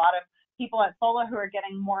heard of a lot of people at Sola who are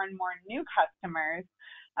getting more and more new customers.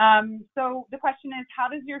 So the question is, how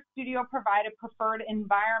does your studio provide a preferred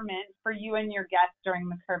environment for you and your guests during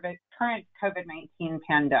the current COVID-19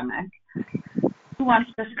 pandemic? Who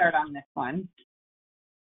wants to start on this one?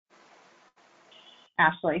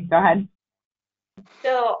 Ashley, go ahead.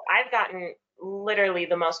 So I've gotten literally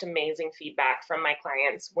the most amazing feedback from my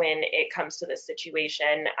clients when it comes to this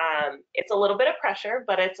situation. It's a little bit of pressure,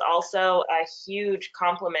 but it's also a huge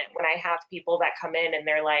compliment when I have people that come in and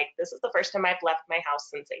they're like, this is the first time I've left my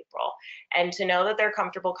house since April. And to know that they're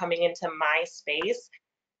comfortable coming into my space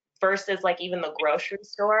versus like even the grocery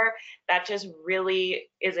store, that just really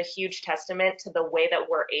is a huge testament to the way that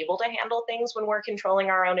we're able to handle things when we're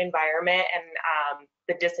controlling our own environment, and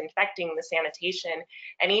the disinfecting, the sanitation,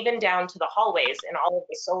 and even down to the hallways in all of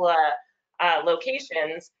the Sola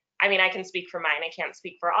locations. I mean, I can speak for mine. I can't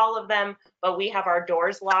speak for all of them, but we have our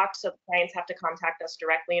doors locked, so the clients have to contact us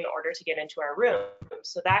directly in order to get into our room.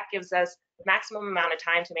 So that gives us the maximum amount of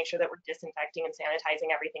time to make sure that we're disinfecting and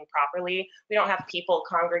sanitizing everything properly. We don't have people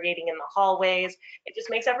congregating in the hallways. It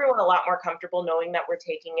just makes everyone a lot more comfortable knowing that we're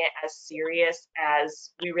taking it as serious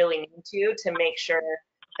as we really need to make sure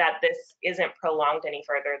that this isn't prolonged any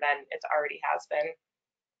further than it already has been.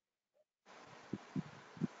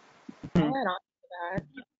 I'll add on to that.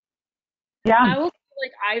 Yeah. I will feel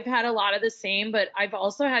like I've had a lot of the same, but I've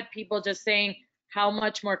also had people just saying how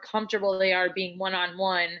much more comfortable they are being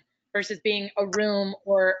one-on-one versus being a room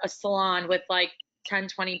or a salon with like 10,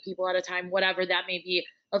 20 people at a time, whatever that may be.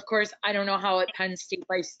 Of course, I don't know how it depends state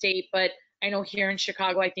by state, but I know here in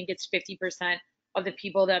Chicago, I think it's 50% of the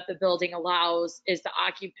people that the building allows is the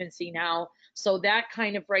occupancy now. So that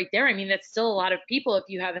kind of right there, I mean, that's still a lot of people if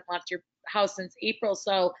you haven't left your house since April.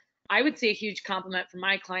 So I would say a huge compliment from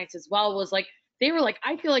my clients as well was like, they were like,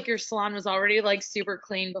 I feel like your salon was already like super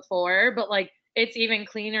clean before, but like it's even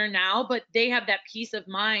cleaner now. But they have that peace of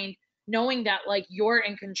mind knowing that like you're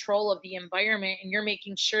in control of the environment and you're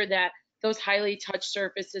making sure that those highly touched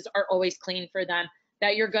surfaces are always clean for them,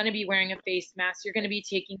 that you're going to be wearing a face mask, you're going to be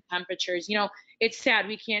taking temperatures. You know, it's sad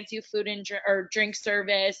we can't do food and or drink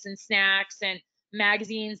service and snacks and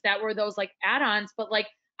magazines that were those like add-ons, but like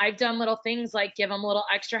I've done little things like give them a little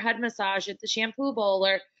extra head massage at the shampoo bowl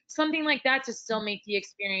or something like that to still make the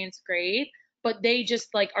experience great. But they just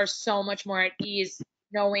like are so much more at ease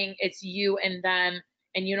knowing it's you and them,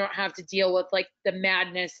 and you don't have to deal with like the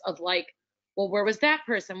madness of like, well, where was that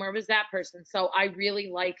person? Where was that person? So I really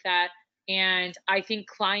like that. And I think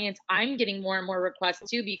clients, I'm getting more and more requests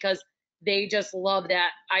too, because they just love that.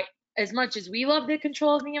 As much as we love the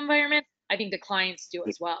control of the environment, I think the clients do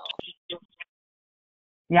as well.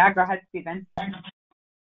 Yeah, go ahead, Stephen.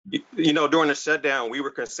 You know, during the shutdown, we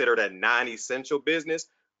were considered a non-essential business,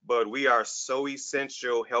 but we are so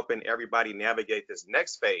essential helping everybody navigate this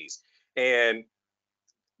next phase. And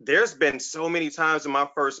there's been so many times in my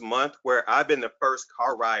first month where I've been the first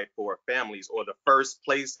car ride for families or the first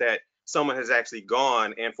place that someone has actually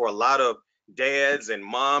gone. And for a lot of dads and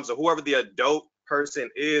moms or whoever the adult person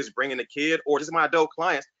is bringing a kid or just my adult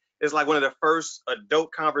clients, it's like one of the first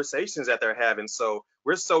adult conversations that they're having. So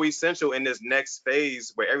we're so essential in this next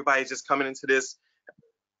phase where everybody's just coming into this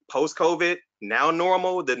post-COVID, now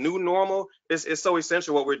normal, the new normal. It's so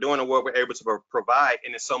essential what we're doing and what we're able to provide.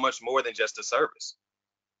 And it's so much more than just a service.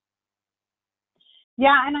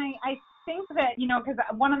 Yeah, and I think that, you know, because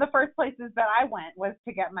one of the first places that I went was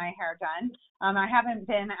to get my hair done. I haven't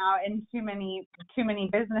been out in too many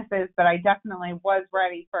businesses, but I definitely was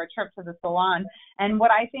ready for a trip to the salon. And what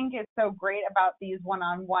I think is so great about these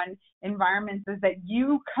one-on-one environments is that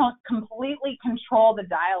you completely control the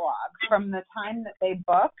dialogue from the time that they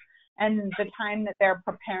book and the time that they're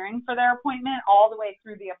preparing for their appointment all the way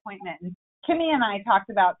through the appointment. And Kimmy and I talked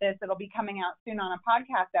about this. It'll be coming out soon on a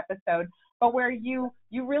podcast episode, but where you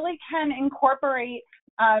really can incorporate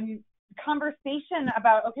conversation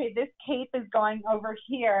about, okay, this cape is going over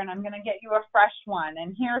here and I'm going to get you a fresh one,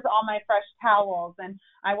 and here's all my fresh towels, and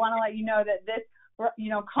I want to let you know that this,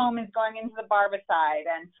 comb is going into the barbicide,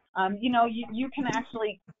 and you can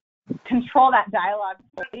actually control that dialogue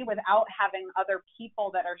fully without having other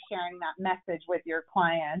people that are sharing that message with your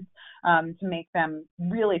clients to make them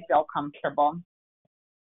really feel comfortable.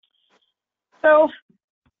 So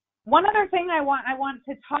one other thing I want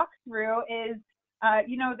to talk through is,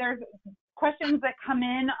 there's questions that come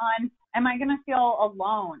in on, am I going to feel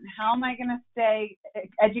alone? How am I going to stay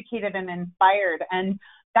educated and inspired? And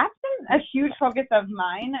that's been a huge focus of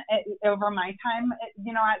mine over my time,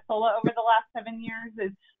 at SOLA over the last 7 years,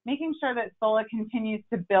 is making sure that SOLA continues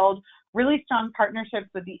to build really strong partnerships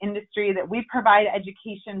with the industry, that we provide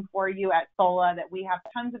education for you at SOLA, that we have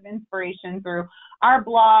tons of inspiration through our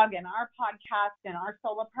blog and our podcast and our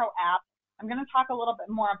SOLA Pro app. I'm going to talk a little bit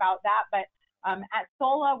more about that, but at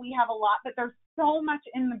SOLA, we have a lot, but there's so much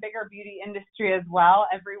in the bigger beauty industry as well,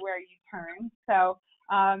 everywhere you turn. So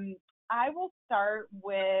I will start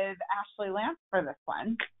with Ashley Lance for this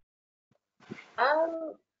one.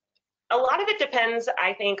 A lot of it depends,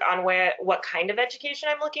 I think, on what kind of education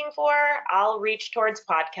I'm looking for. I'll reach towards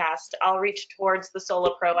podcast. I'll reach towards the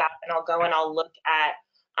SOLA Pro app, and I'll go and I'll look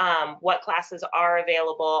at what classes are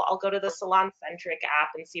available. I'll go to the Salon Centric app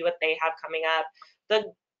and see what they have coming up.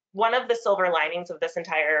 One of the silver linings of this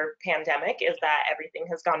entire pandemic is that everything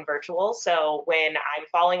has gone virtual. So when I'm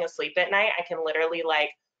falling asleep at night, I can literally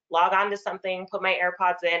log on to something, put my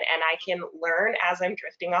AirPods in, and I can learn as I'm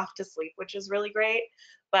drifting off to sleep, which is really great.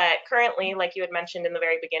 But currently, like you had mentioned in the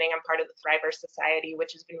very beginning, I'm part of the Thriver Society,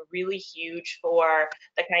 which has been really huge for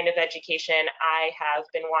the kind of education I have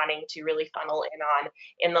been wanting to really funnel in on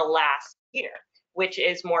in the last year, which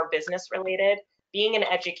is more business related. Being an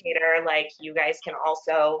educator, like you guys can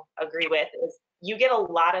also agree with, is you get a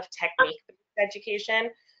lot of technique education.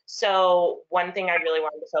 So one thing I really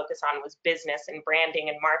wanted to focus on was business and branding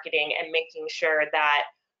and marketing, and making sure that,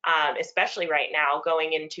 especially right now,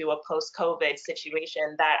 going into a post-COVID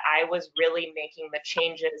situation, that I was really making the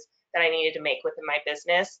changes that I needed to make within my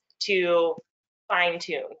business to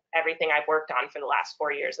fine-tune everything I've worked on for the last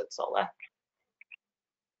 4 years at SOLA.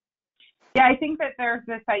 Yeah, I think that there's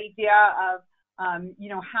this idea of,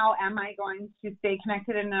 how am I going to stay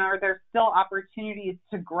connected, and are there still opportunities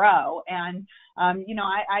to grow? And,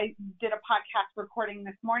 I did a podcast recording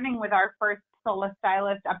this morning with our first SOLA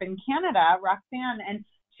stylist up in Canada, Roxanne, and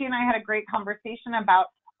she and I had a great conversation about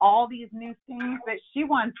all these new things that she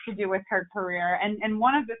wants to do with her career. And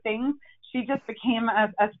one of the things, she just became a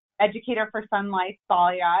educator for Sunlight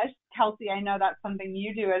Balayage. Kelsey, I know that's something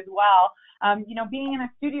you do as well. Being in a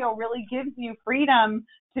studio really gives you freedom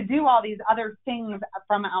to do all these other things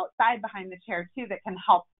from outside behind the chair too, that can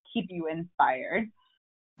help keep you inspired.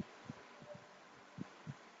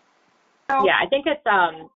 So, yeah, I think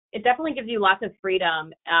it definitely gives you lots of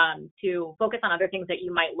freedom to focus on other things that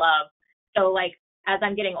you might love. So as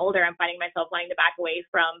I'm getting older, I'm finding myself wanting to back away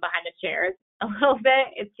from behind the chairs a little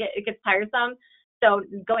bit. It gets tiresome. So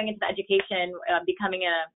going into the education, becoming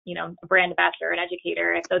a brand ambassador, an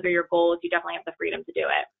educator, if those are your goals, you definitely have the freedom to do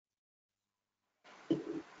it.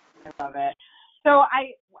 I love it. So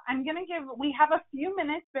we have a few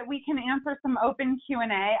minutes that we can answer some open Q&A.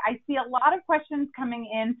 I see a lot of questions coming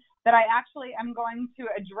in that I actually am going to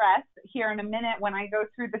address here in a minute when I go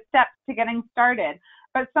through the steps to getting started.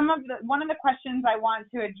 But one of the questions I want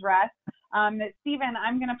to address, Stephen,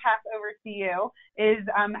 I'm going to pass over to you, is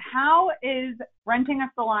how is renting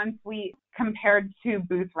a salon suite compared to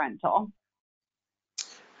booth rental?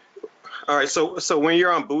 All right, so when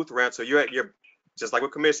you're on booth rental, you're just like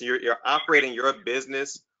with commission, you're operating your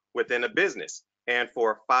business within a business. And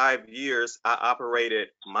for 5 years, I operated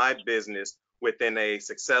my business within a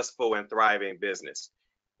successful and thriving business.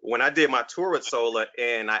 When I did my tour with SOLA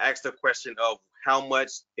and I asked the question of how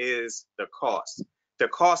much is the cost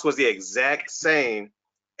was the exact same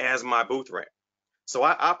as my booth rent. So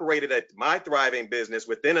I operated at my thriving business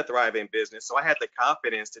within a thriving business. So I had the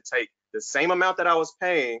confidence to take the same amount that I was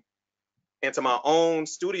paying into my own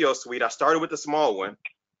studio suite. I started with the small one,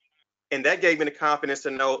 and that gave me the confidence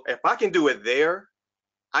to know if I can do it there,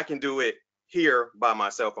 I can do it here by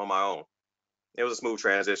myself on my own. It was a smooth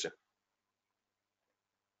transition.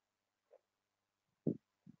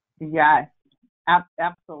 Yes,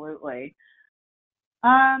 absolutely.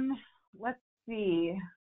 Let's see.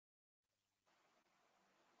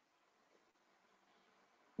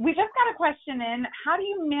 We just got a question in. How do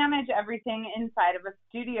you manage everything inside of a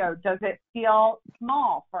studio? Does it feel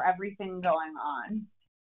small for everything going on?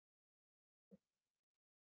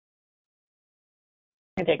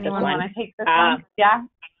 I take this one. Want to take this one? Yeah.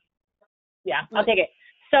 Yeah, I'll take it.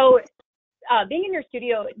 So being in your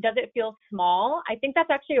studio, does it feel small? I think that's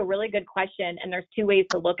actually a really good question, and there's two ways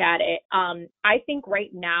to look at it. I think right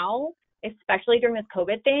now, especially during this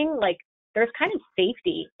COVID thing, like there's kind of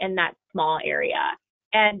safety in that small area.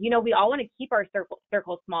 And, you know, we all want to keep our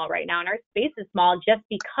circle small right now, and our space is small just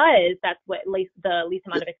because that's what the least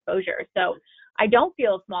amount of exposure. So I don't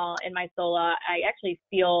feel small in my Sola. I actually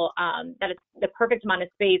feel that it's the perfect amount of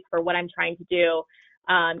space for what I'm trying to do.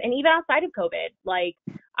 And even outside of COVID, like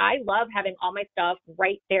I love having all my stuff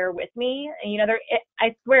right there with me. And, you know,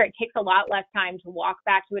 I swear it takes a lot less time to walk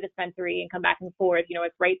back to a dispensary and come back and forth. You know,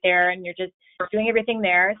 it's right there and you're just doing everything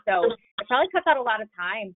there. So it probably cuts out a lot of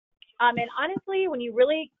time. And honestly, when you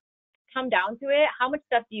really come down to it, how much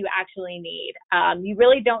stuff do you actually need? You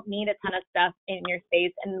really don't need a ton of stuff in your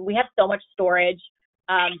space. And we have so much storage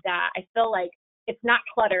that I feel like it's not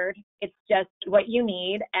cluttered. It's just what you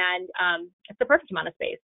need. And it's the perfect amount of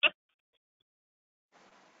space.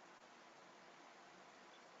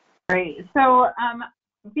 Great. So,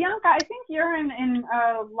 Bianca, I think you're in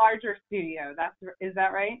a larger studio. Is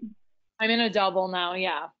that right? I'm in a double now,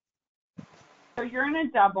 yeah. So you're in a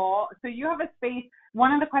double. So you have a space.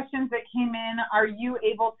 One of the questions that came in, are you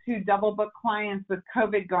able to double book clients with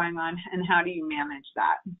COVID going on, and how do you manage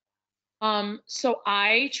that? So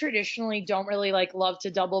I traditionally don't really love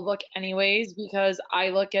to double book anyways, because I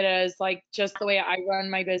look at it as just the way I run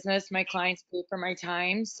my business. My clients pay for my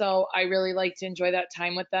time. So I really like to enjoy that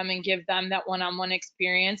time with them and give them that one-on-one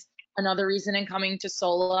experience. Another reason in coming to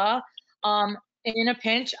Sola. In a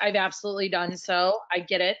pinch, I've absolutely done so. I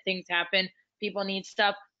get it. Things happen. People need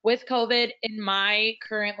stuff. With COVID in my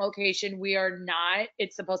current location, we are not.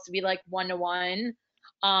 It's supposed to be one-to-one.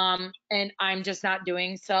 And I'm just not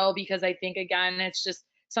doing so because I think, again, it's just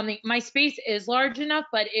something, my space is large enough,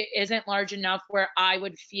 but it isn't large enough where I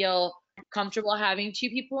would feel comfortable having two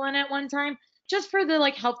people in at one time, just for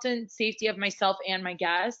the health and safety of myself and my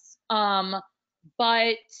guests.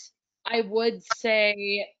 But I would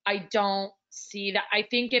say I don't see that. I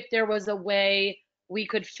think if there was a way we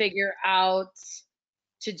could figure out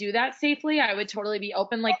to do that safely, I would totally be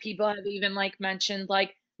open. People have even mentioned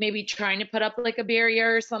maybe trying to put up a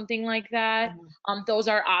barrier or something like that. Those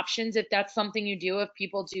are options if that's something you do, if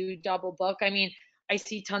people do double book. I mean, I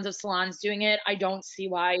see tons of salons doing it. I don't see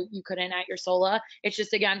why you couldn't at your Sola. It's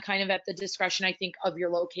just, again, kind of at the discretion, I think, of your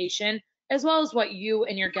location, as well as what you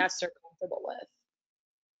and your guests are comfortable with.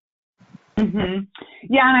 Mm-hmm.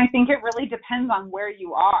 Yeah, and I think it really depends on where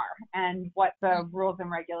you are and what the rules and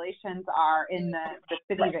regulations are in the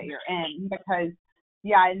city that you're in. Because,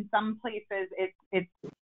 yeah, in some places it's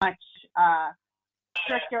much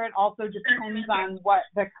stricter. It also depends on what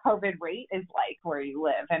the COVID rate is like where you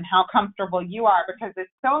live and how comfortable you are, because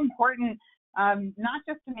it's so important not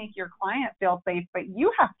just to make your client feel safe, but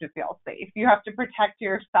you have to feel safe. You have to protect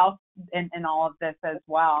yourself in all of this as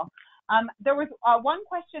well. There was one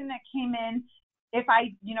question that came in. If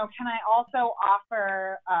can I also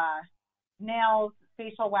offer nails,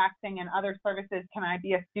 facial waxing, and other services? Can I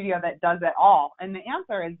be a studio that does it all? And the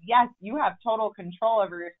answer is yes, you have total control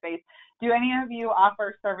over your space. Do any of you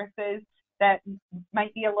offer services that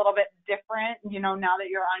might be a little bit different, now that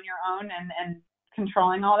you're on your own and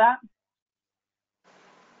controlling all that?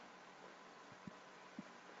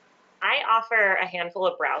 I offer a handful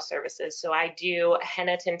of brow services. So I do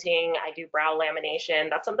henna tinting, I do brow lamination.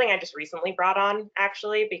 That's something I just recently brought on,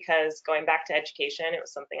 actually, because going back to education, it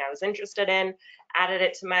was something I was interested in. Added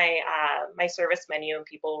it to my my service menu, and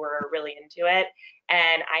people were really into it.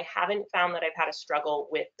 And I haven't found that I've had a struggle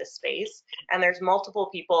with the space. And there's multiple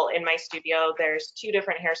people in my studio. There's 2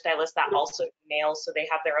 different hairstylists that also do nails, so they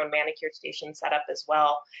have their own manicure station set up as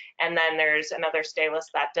well. And then there's another stylist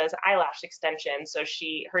that does eyelash extension. So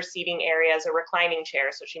her seating area is a reclining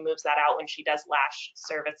chair, so she moves that out when she does lash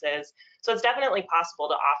services. So it's definitely possible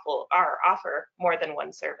to offer more than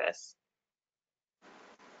one service.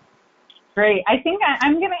 Great. I think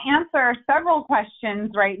I'm going to answer several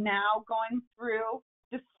questions right now, going through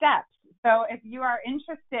the steps. So if you are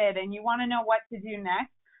interested and you want to know what to do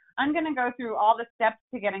next, I'm going to go through all the steps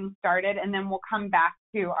to getting started, and then we'll come back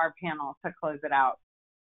to our panel to close it out.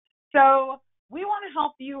 So we want to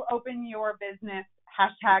help you open your business,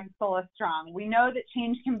 #SolaStrong. We know that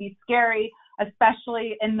change can be scary,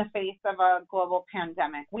 especially in the face of a global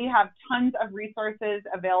pandemic. We have tons of resources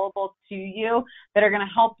available to you that are going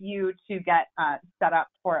to help you to get set up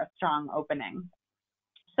for a strong opening.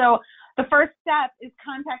 So the first step is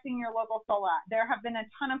contacting your local Sola. There have been a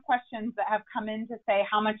ton of questions that have come in to say,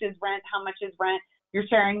 how much is rent? How much is rent? You're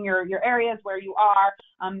sharing your areas where you are.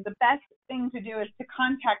 The best thing to do is to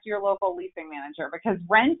contact your local leasing manager, because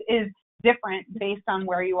rent is different based on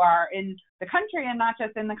where you are in the country, and not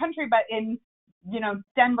just in the country, but in,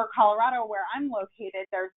 Denver, Colorado, where I'm located.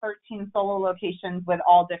 There's 13 Solo locations with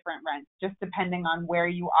all different rents, just depending on where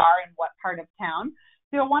you are and what part of town.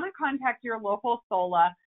 So you'll want to contact your local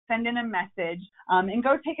Sola, send in a message, and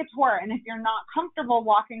go take a tour. And if you're not comfortable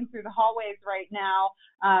walking through the hallways right now,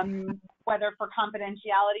 whether for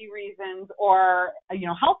confidentiality reasons or,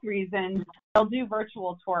 health reasons, they'll do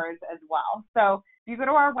virtual tours as well. So if you go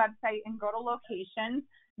to our website and go to locations,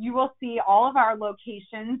 you will see all of our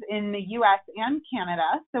locations in the U.S. and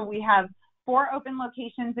Canada. So we have 4 open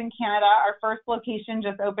locations in Canada. Our first location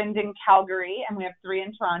just opened in Calgary, and we have 3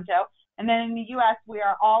 in Toronto. And then in the U.S., we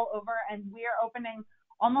are all over, and we are opening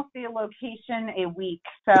almost a location a week.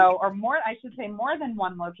 So, or more, I should say more than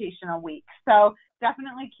one location a week. So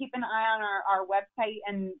definitely keep an eye on our website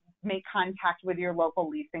and make contact with your local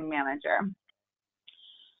leasing manager.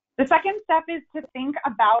 The second step is to think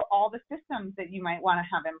about all the systems that you might want to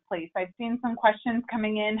have in place. I've seen some questions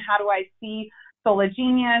coming in. How do I see Sola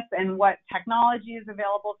Genius and what technology is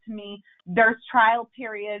available to me? There's trial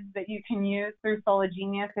periods that you can use through Sola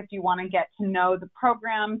Genius if you want to get to know the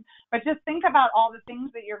programs, but just think about all the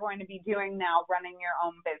things that you're going to be doing now running your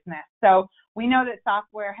own business. So we know that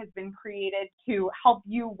software has been created to help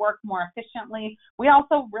you work more efficiently. We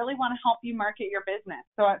also really want to help you market your business.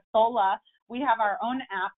 So at Sola, we have our own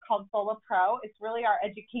app called Sola Pro. It's really our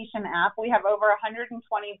education app. We have over 120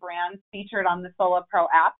 brands featured on the Sola Pro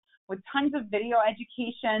app with tons of video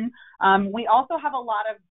education. We also have a lot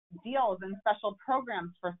of deals and special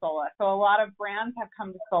programs for Sola. So a lot of brands have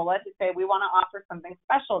come to Sola to say, we want to offer something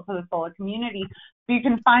special to the Sola community. So you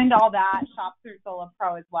can find all that, shop through Sola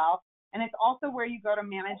Pro as well. And it's also where you go to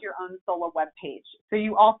manage your own Sola webpage. So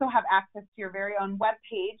you also have access to your very own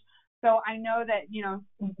webpage. So I know that,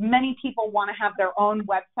 many people want to have their own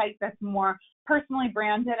website that's more personally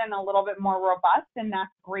branded and a little bit more robust, and that's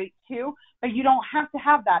great too. But you don't have to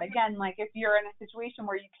have that. Again, like if you're in a situation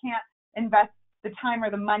where you can't invest the time or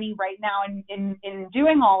the money right now in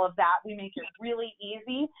doing all of that, we make it really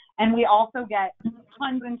easy. And we also get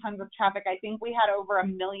tons and tons of traffic. I think we had over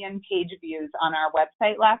 1 million page views on our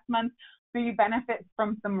website last month. So you benefit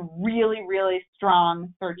from some really, really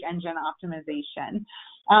strong search engine optimization.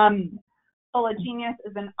 Sola Genius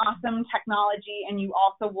is an awesome technology, and you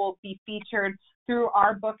also will be featured through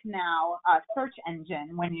our Book Now search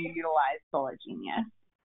engine when you utilize Sola Genius.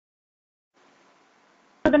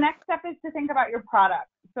 So the next step is to think about your product.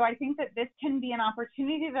 So I think that this can be an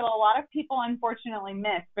opportunity that a lot of people unfortunately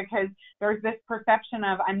miss because there's this perception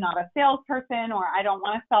of I'm not a salesperson or I don't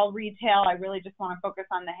want to sell retail. I really just want to focus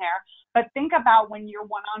on the hair. But think about when you're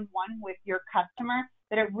one-on-one with your customer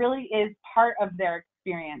that it really is part of their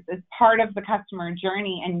experience, is part of the customer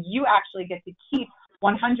journey, and you actually get to keep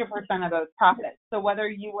 100% of those profits. So whether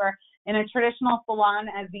you were in a traditional salon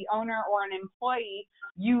as the owner or an employee,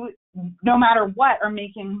 you, no matter what, are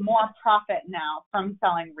making more profit now from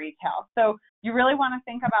selling retail. So you really want to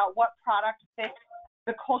think about what product fits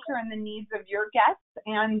the culture and the needs of your guests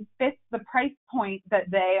and fits the price point that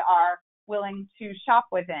they are willing to shop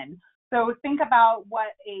within. So think about what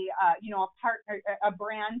a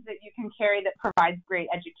brand that you can carry that provides great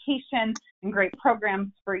education and great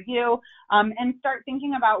programs for you, and start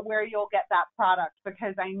thinking about where you'll get that product,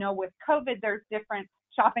 because I know with COVID there's different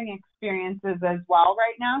shopping experiences as well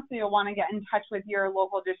right now. So you'll want to get in touch with your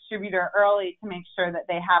local distributor early to make sure that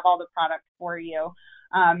they have all the products for you.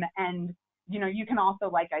 And you can also,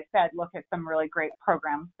 like I said, look at some really great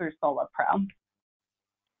programs through Sola Pro.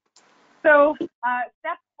 So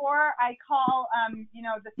step 4, I call,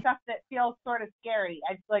 the stuff that feels sort of scary.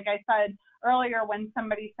 Like I said earlier, when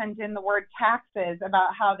somebody sent in the word taxes about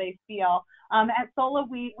how they feel, at Sola,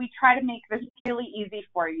 we try to make this really easy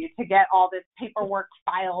for you to get all this paperwork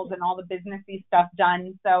filed and all the businessy stuff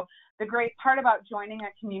done. So the great part about joining a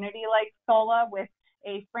community like Sola with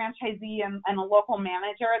a franchisee and a local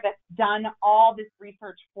manager that's done all this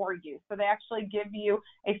research for you. So they actually give you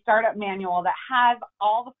a startup manual that has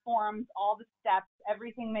all the forms, all the steps,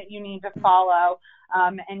 everything that you need to follow.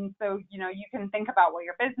 And so, you can think about what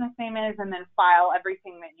your business name is and then file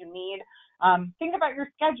everything that you need. Think about your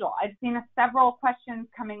schedule. I've seen several questions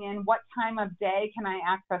coming in. What time of day can I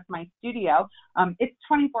access my studio? It's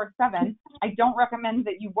 24/7. I don't recommend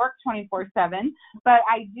that you work 24/7, but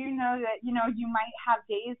I do know that, you might have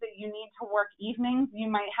days that you need to work evenings. You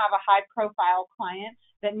might have a high profile client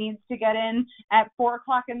that needs to get in at 4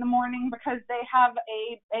 o'clock in the morning because they have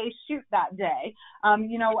a shoot that day.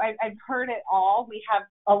 I've heard it all. We have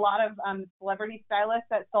a lot of celebrity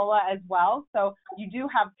stylists at Sola as well. So you do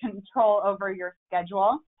have control over your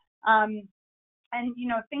schedule. And,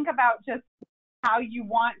 think about just how you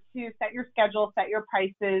want to set your schedule, set your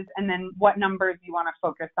prices, and then what numbers you want to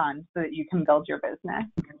focus on so that you can build your business.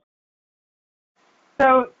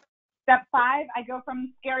 So step 5, I go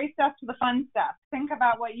from scary stuff to the fun stuff. Think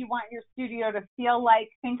about what you want your studio to feel like.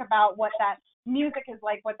 Think about what that music is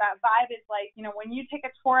like, what that vibe is like. You know, when you take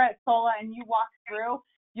a tour at Sola and you walk through,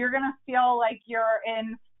 you're going to feel like you're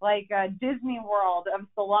in like a Disney World of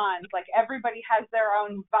salons. Like everybody has their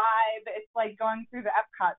own vibe. It's like going through the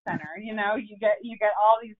Epcot Center. You know, you get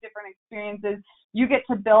all these different experiences. You get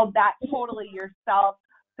to build that totally yourself.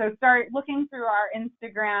 So start looking through our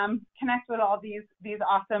Instagram, connect with all these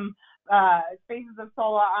awesome Spaces of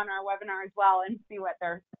Sola on our webinar as well, and see what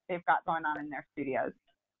they've got going on in their studios.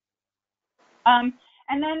 And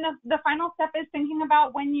then the final step is thinking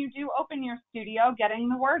about when you do open your studio, getting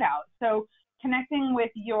the word out. So connecting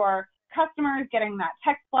with your customers, getting that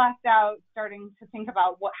text blast out, starting to think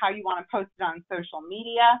about how you want to post it on social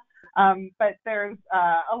media. But there's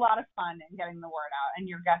a lot of fun in getting the word out, and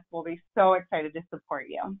your guests will be so excited to support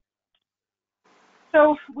you.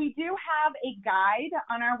 So we do have a guide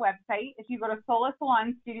on our website. If you go to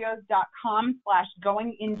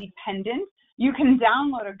solasalonstudios.com/goingindependent, you can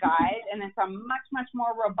download a guide, and it's a much, much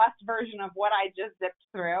more robust version of what I just zipped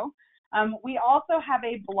through. We also have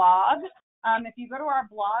a blog. If you go to our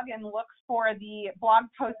blog and look for the blog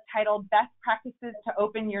post titled Best Practices to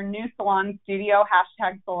Open Your New Salon Studio,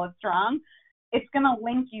 #SolaStrong, it's going to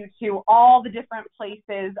link you to all the different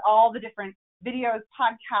places, all the different videos,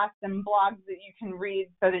 podcasts, and blogs that you can read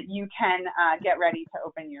so that you can get ready to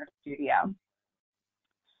open your studio.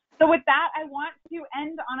 So with that, I want to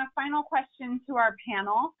end on a final question to our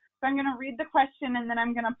panel. So I'm going to read the question, and then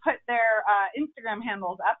I'm going to put their Instagram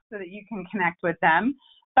handles up so that you can connect with them.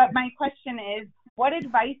 But my question is, what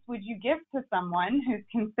advice would you give to someone who's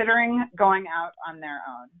considering going out on their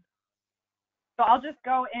own? So I'll just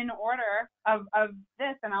go in order of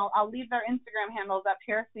this, and I'll leave their Instagram handles up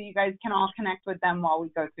here so you guys can all connect with them while we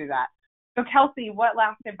go through that. So Kelsey, what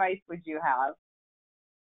last advice would you have?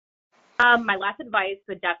 My last advice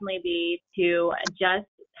would definitely be to just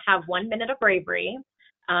have 1 minute of bravery.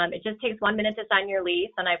 It just takes 1 minute to sign your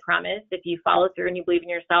lease, and I promise if you follow through and you believe in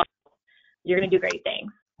yourself, you're going to do great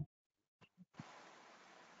things.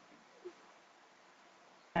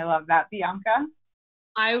 I love that. Bianca?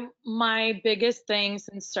 My biggest thing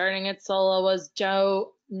since starting at Sola was,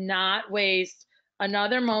 Joe, not waste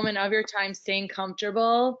another moment of your time staying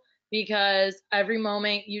comfortable, because every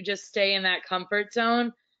moment you just stay in that comfort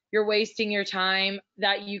zone, you're wasting your time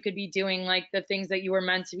that you could be doing like the things that you were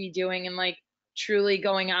meant to be doing, and like truly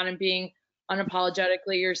going out and being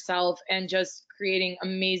unapologetically yourself and just creating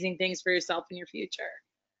amazing things for yourself in your future.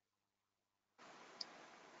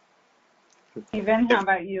 Steven, how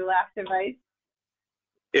about you? Last advice?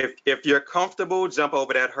 If you're comfortable, jump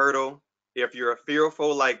over that hurdle. If you're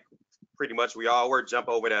fearful, like pretty much we all were, jump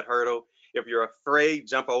over that hurdle. If you're afraid,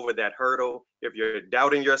 jump over that hurdle. If you're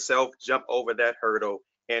doubting yourself, jump over that hurdle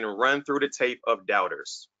and run through the tape of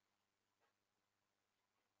doubters.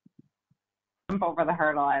 Jump over the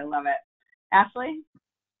hurdle. I love it. Ashley?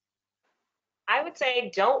 I would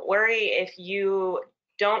say don't worry if you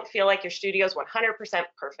don't feel like your studio is 100%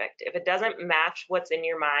 perfect. If it doesn't match what's in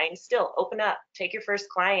your mind, still open up, take your first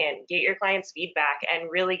client, get your client's feedback,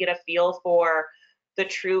 and really get a feel for the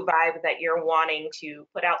true vibe that you're wanting to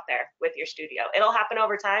put out there with your studio. It'll happen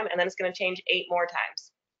over time, and then it's going to change 8 more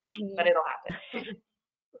times, but it'll happen.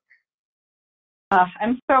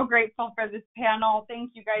 I'm so grateful for this panel.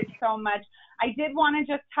 Thank you guys so much. I did want to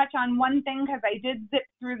just touch on one thing because I did zip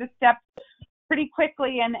through the steps pretty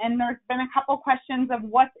quickly, and there's been a couple questions of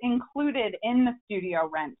what's included in the studio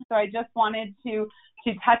rent. So I just wanted to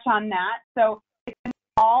touch on that. So it's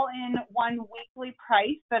all in one weekly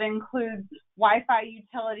price that includes Wi-Fi,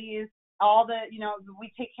 utilities, all the,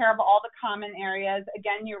 we take care of all the common areas.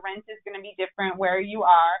 Again, your rent is going to be different where you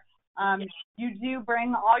are. You do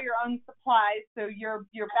bring all your own supplies, so your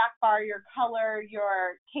back bar, your color,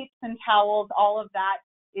 your capes and towels, all of that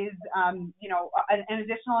is, an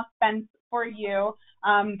additional expense for you.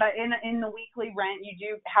 But in the weekly rent, you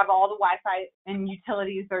do have all the Wi-Fi and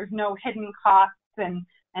utilities. There's no hidden costs, and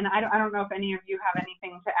I don't know if any of you have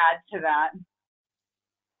anything to add to that.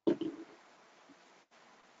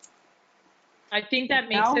 I think that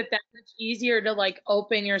makes it that much easier to like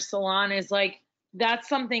open your salon. Is like, that's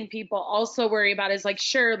something people also worry about, is like,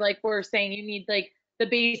 sure, like we're saying you need like the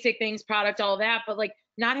basic things, product, all that, but like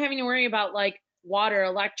not having to worry about like water,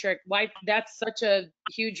 electric, Wi-Fi, that's such a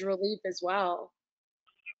huge relief as well.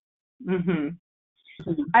 Mm-hmm.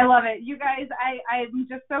 I love it. You guys, I'm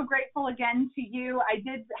just so grateful again to you. I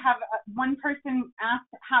did have one person ask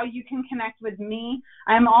how you can connect with me.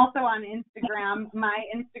 I'm also on Instagram. My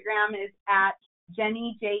Instagram is at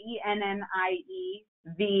Jennie, Jennie,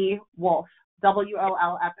 the Wolf,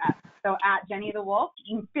 WOLFS. So at Jennie the Wolf.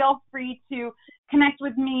 You feel free to connect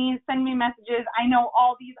with me, send me messages. I know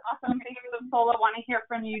all these awesome faces of Sola want to hear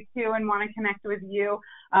from you too and want to connect with you.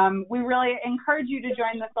 We really encourage you to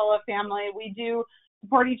join the Sola family. We do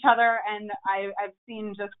support each other, and I've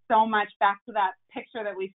seen just so much back to that picture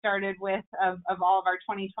that we started with of all of our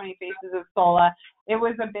 2020 faces of Sola. It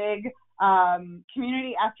was a big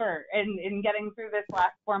community effort in getting through this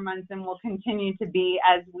last 4 months, and will continue to be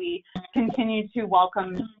as we continue to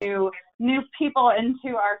welcome new people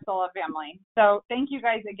into our Sola family. So thank you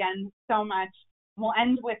guys again so much. We'll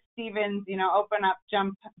end with Steven's,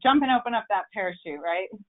 jump and open up that parachute, right?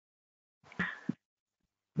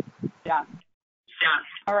 Yeah.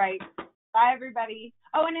 All right. Bye, everybody.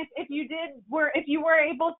 Oh, and if you were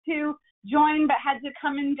able to join but had to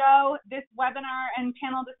come and go, this webinar and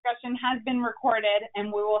panel discussion has been recorded,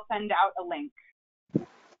 and we will send out a link.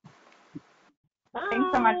 Bye. Thanks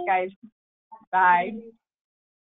so much, guys. Bye.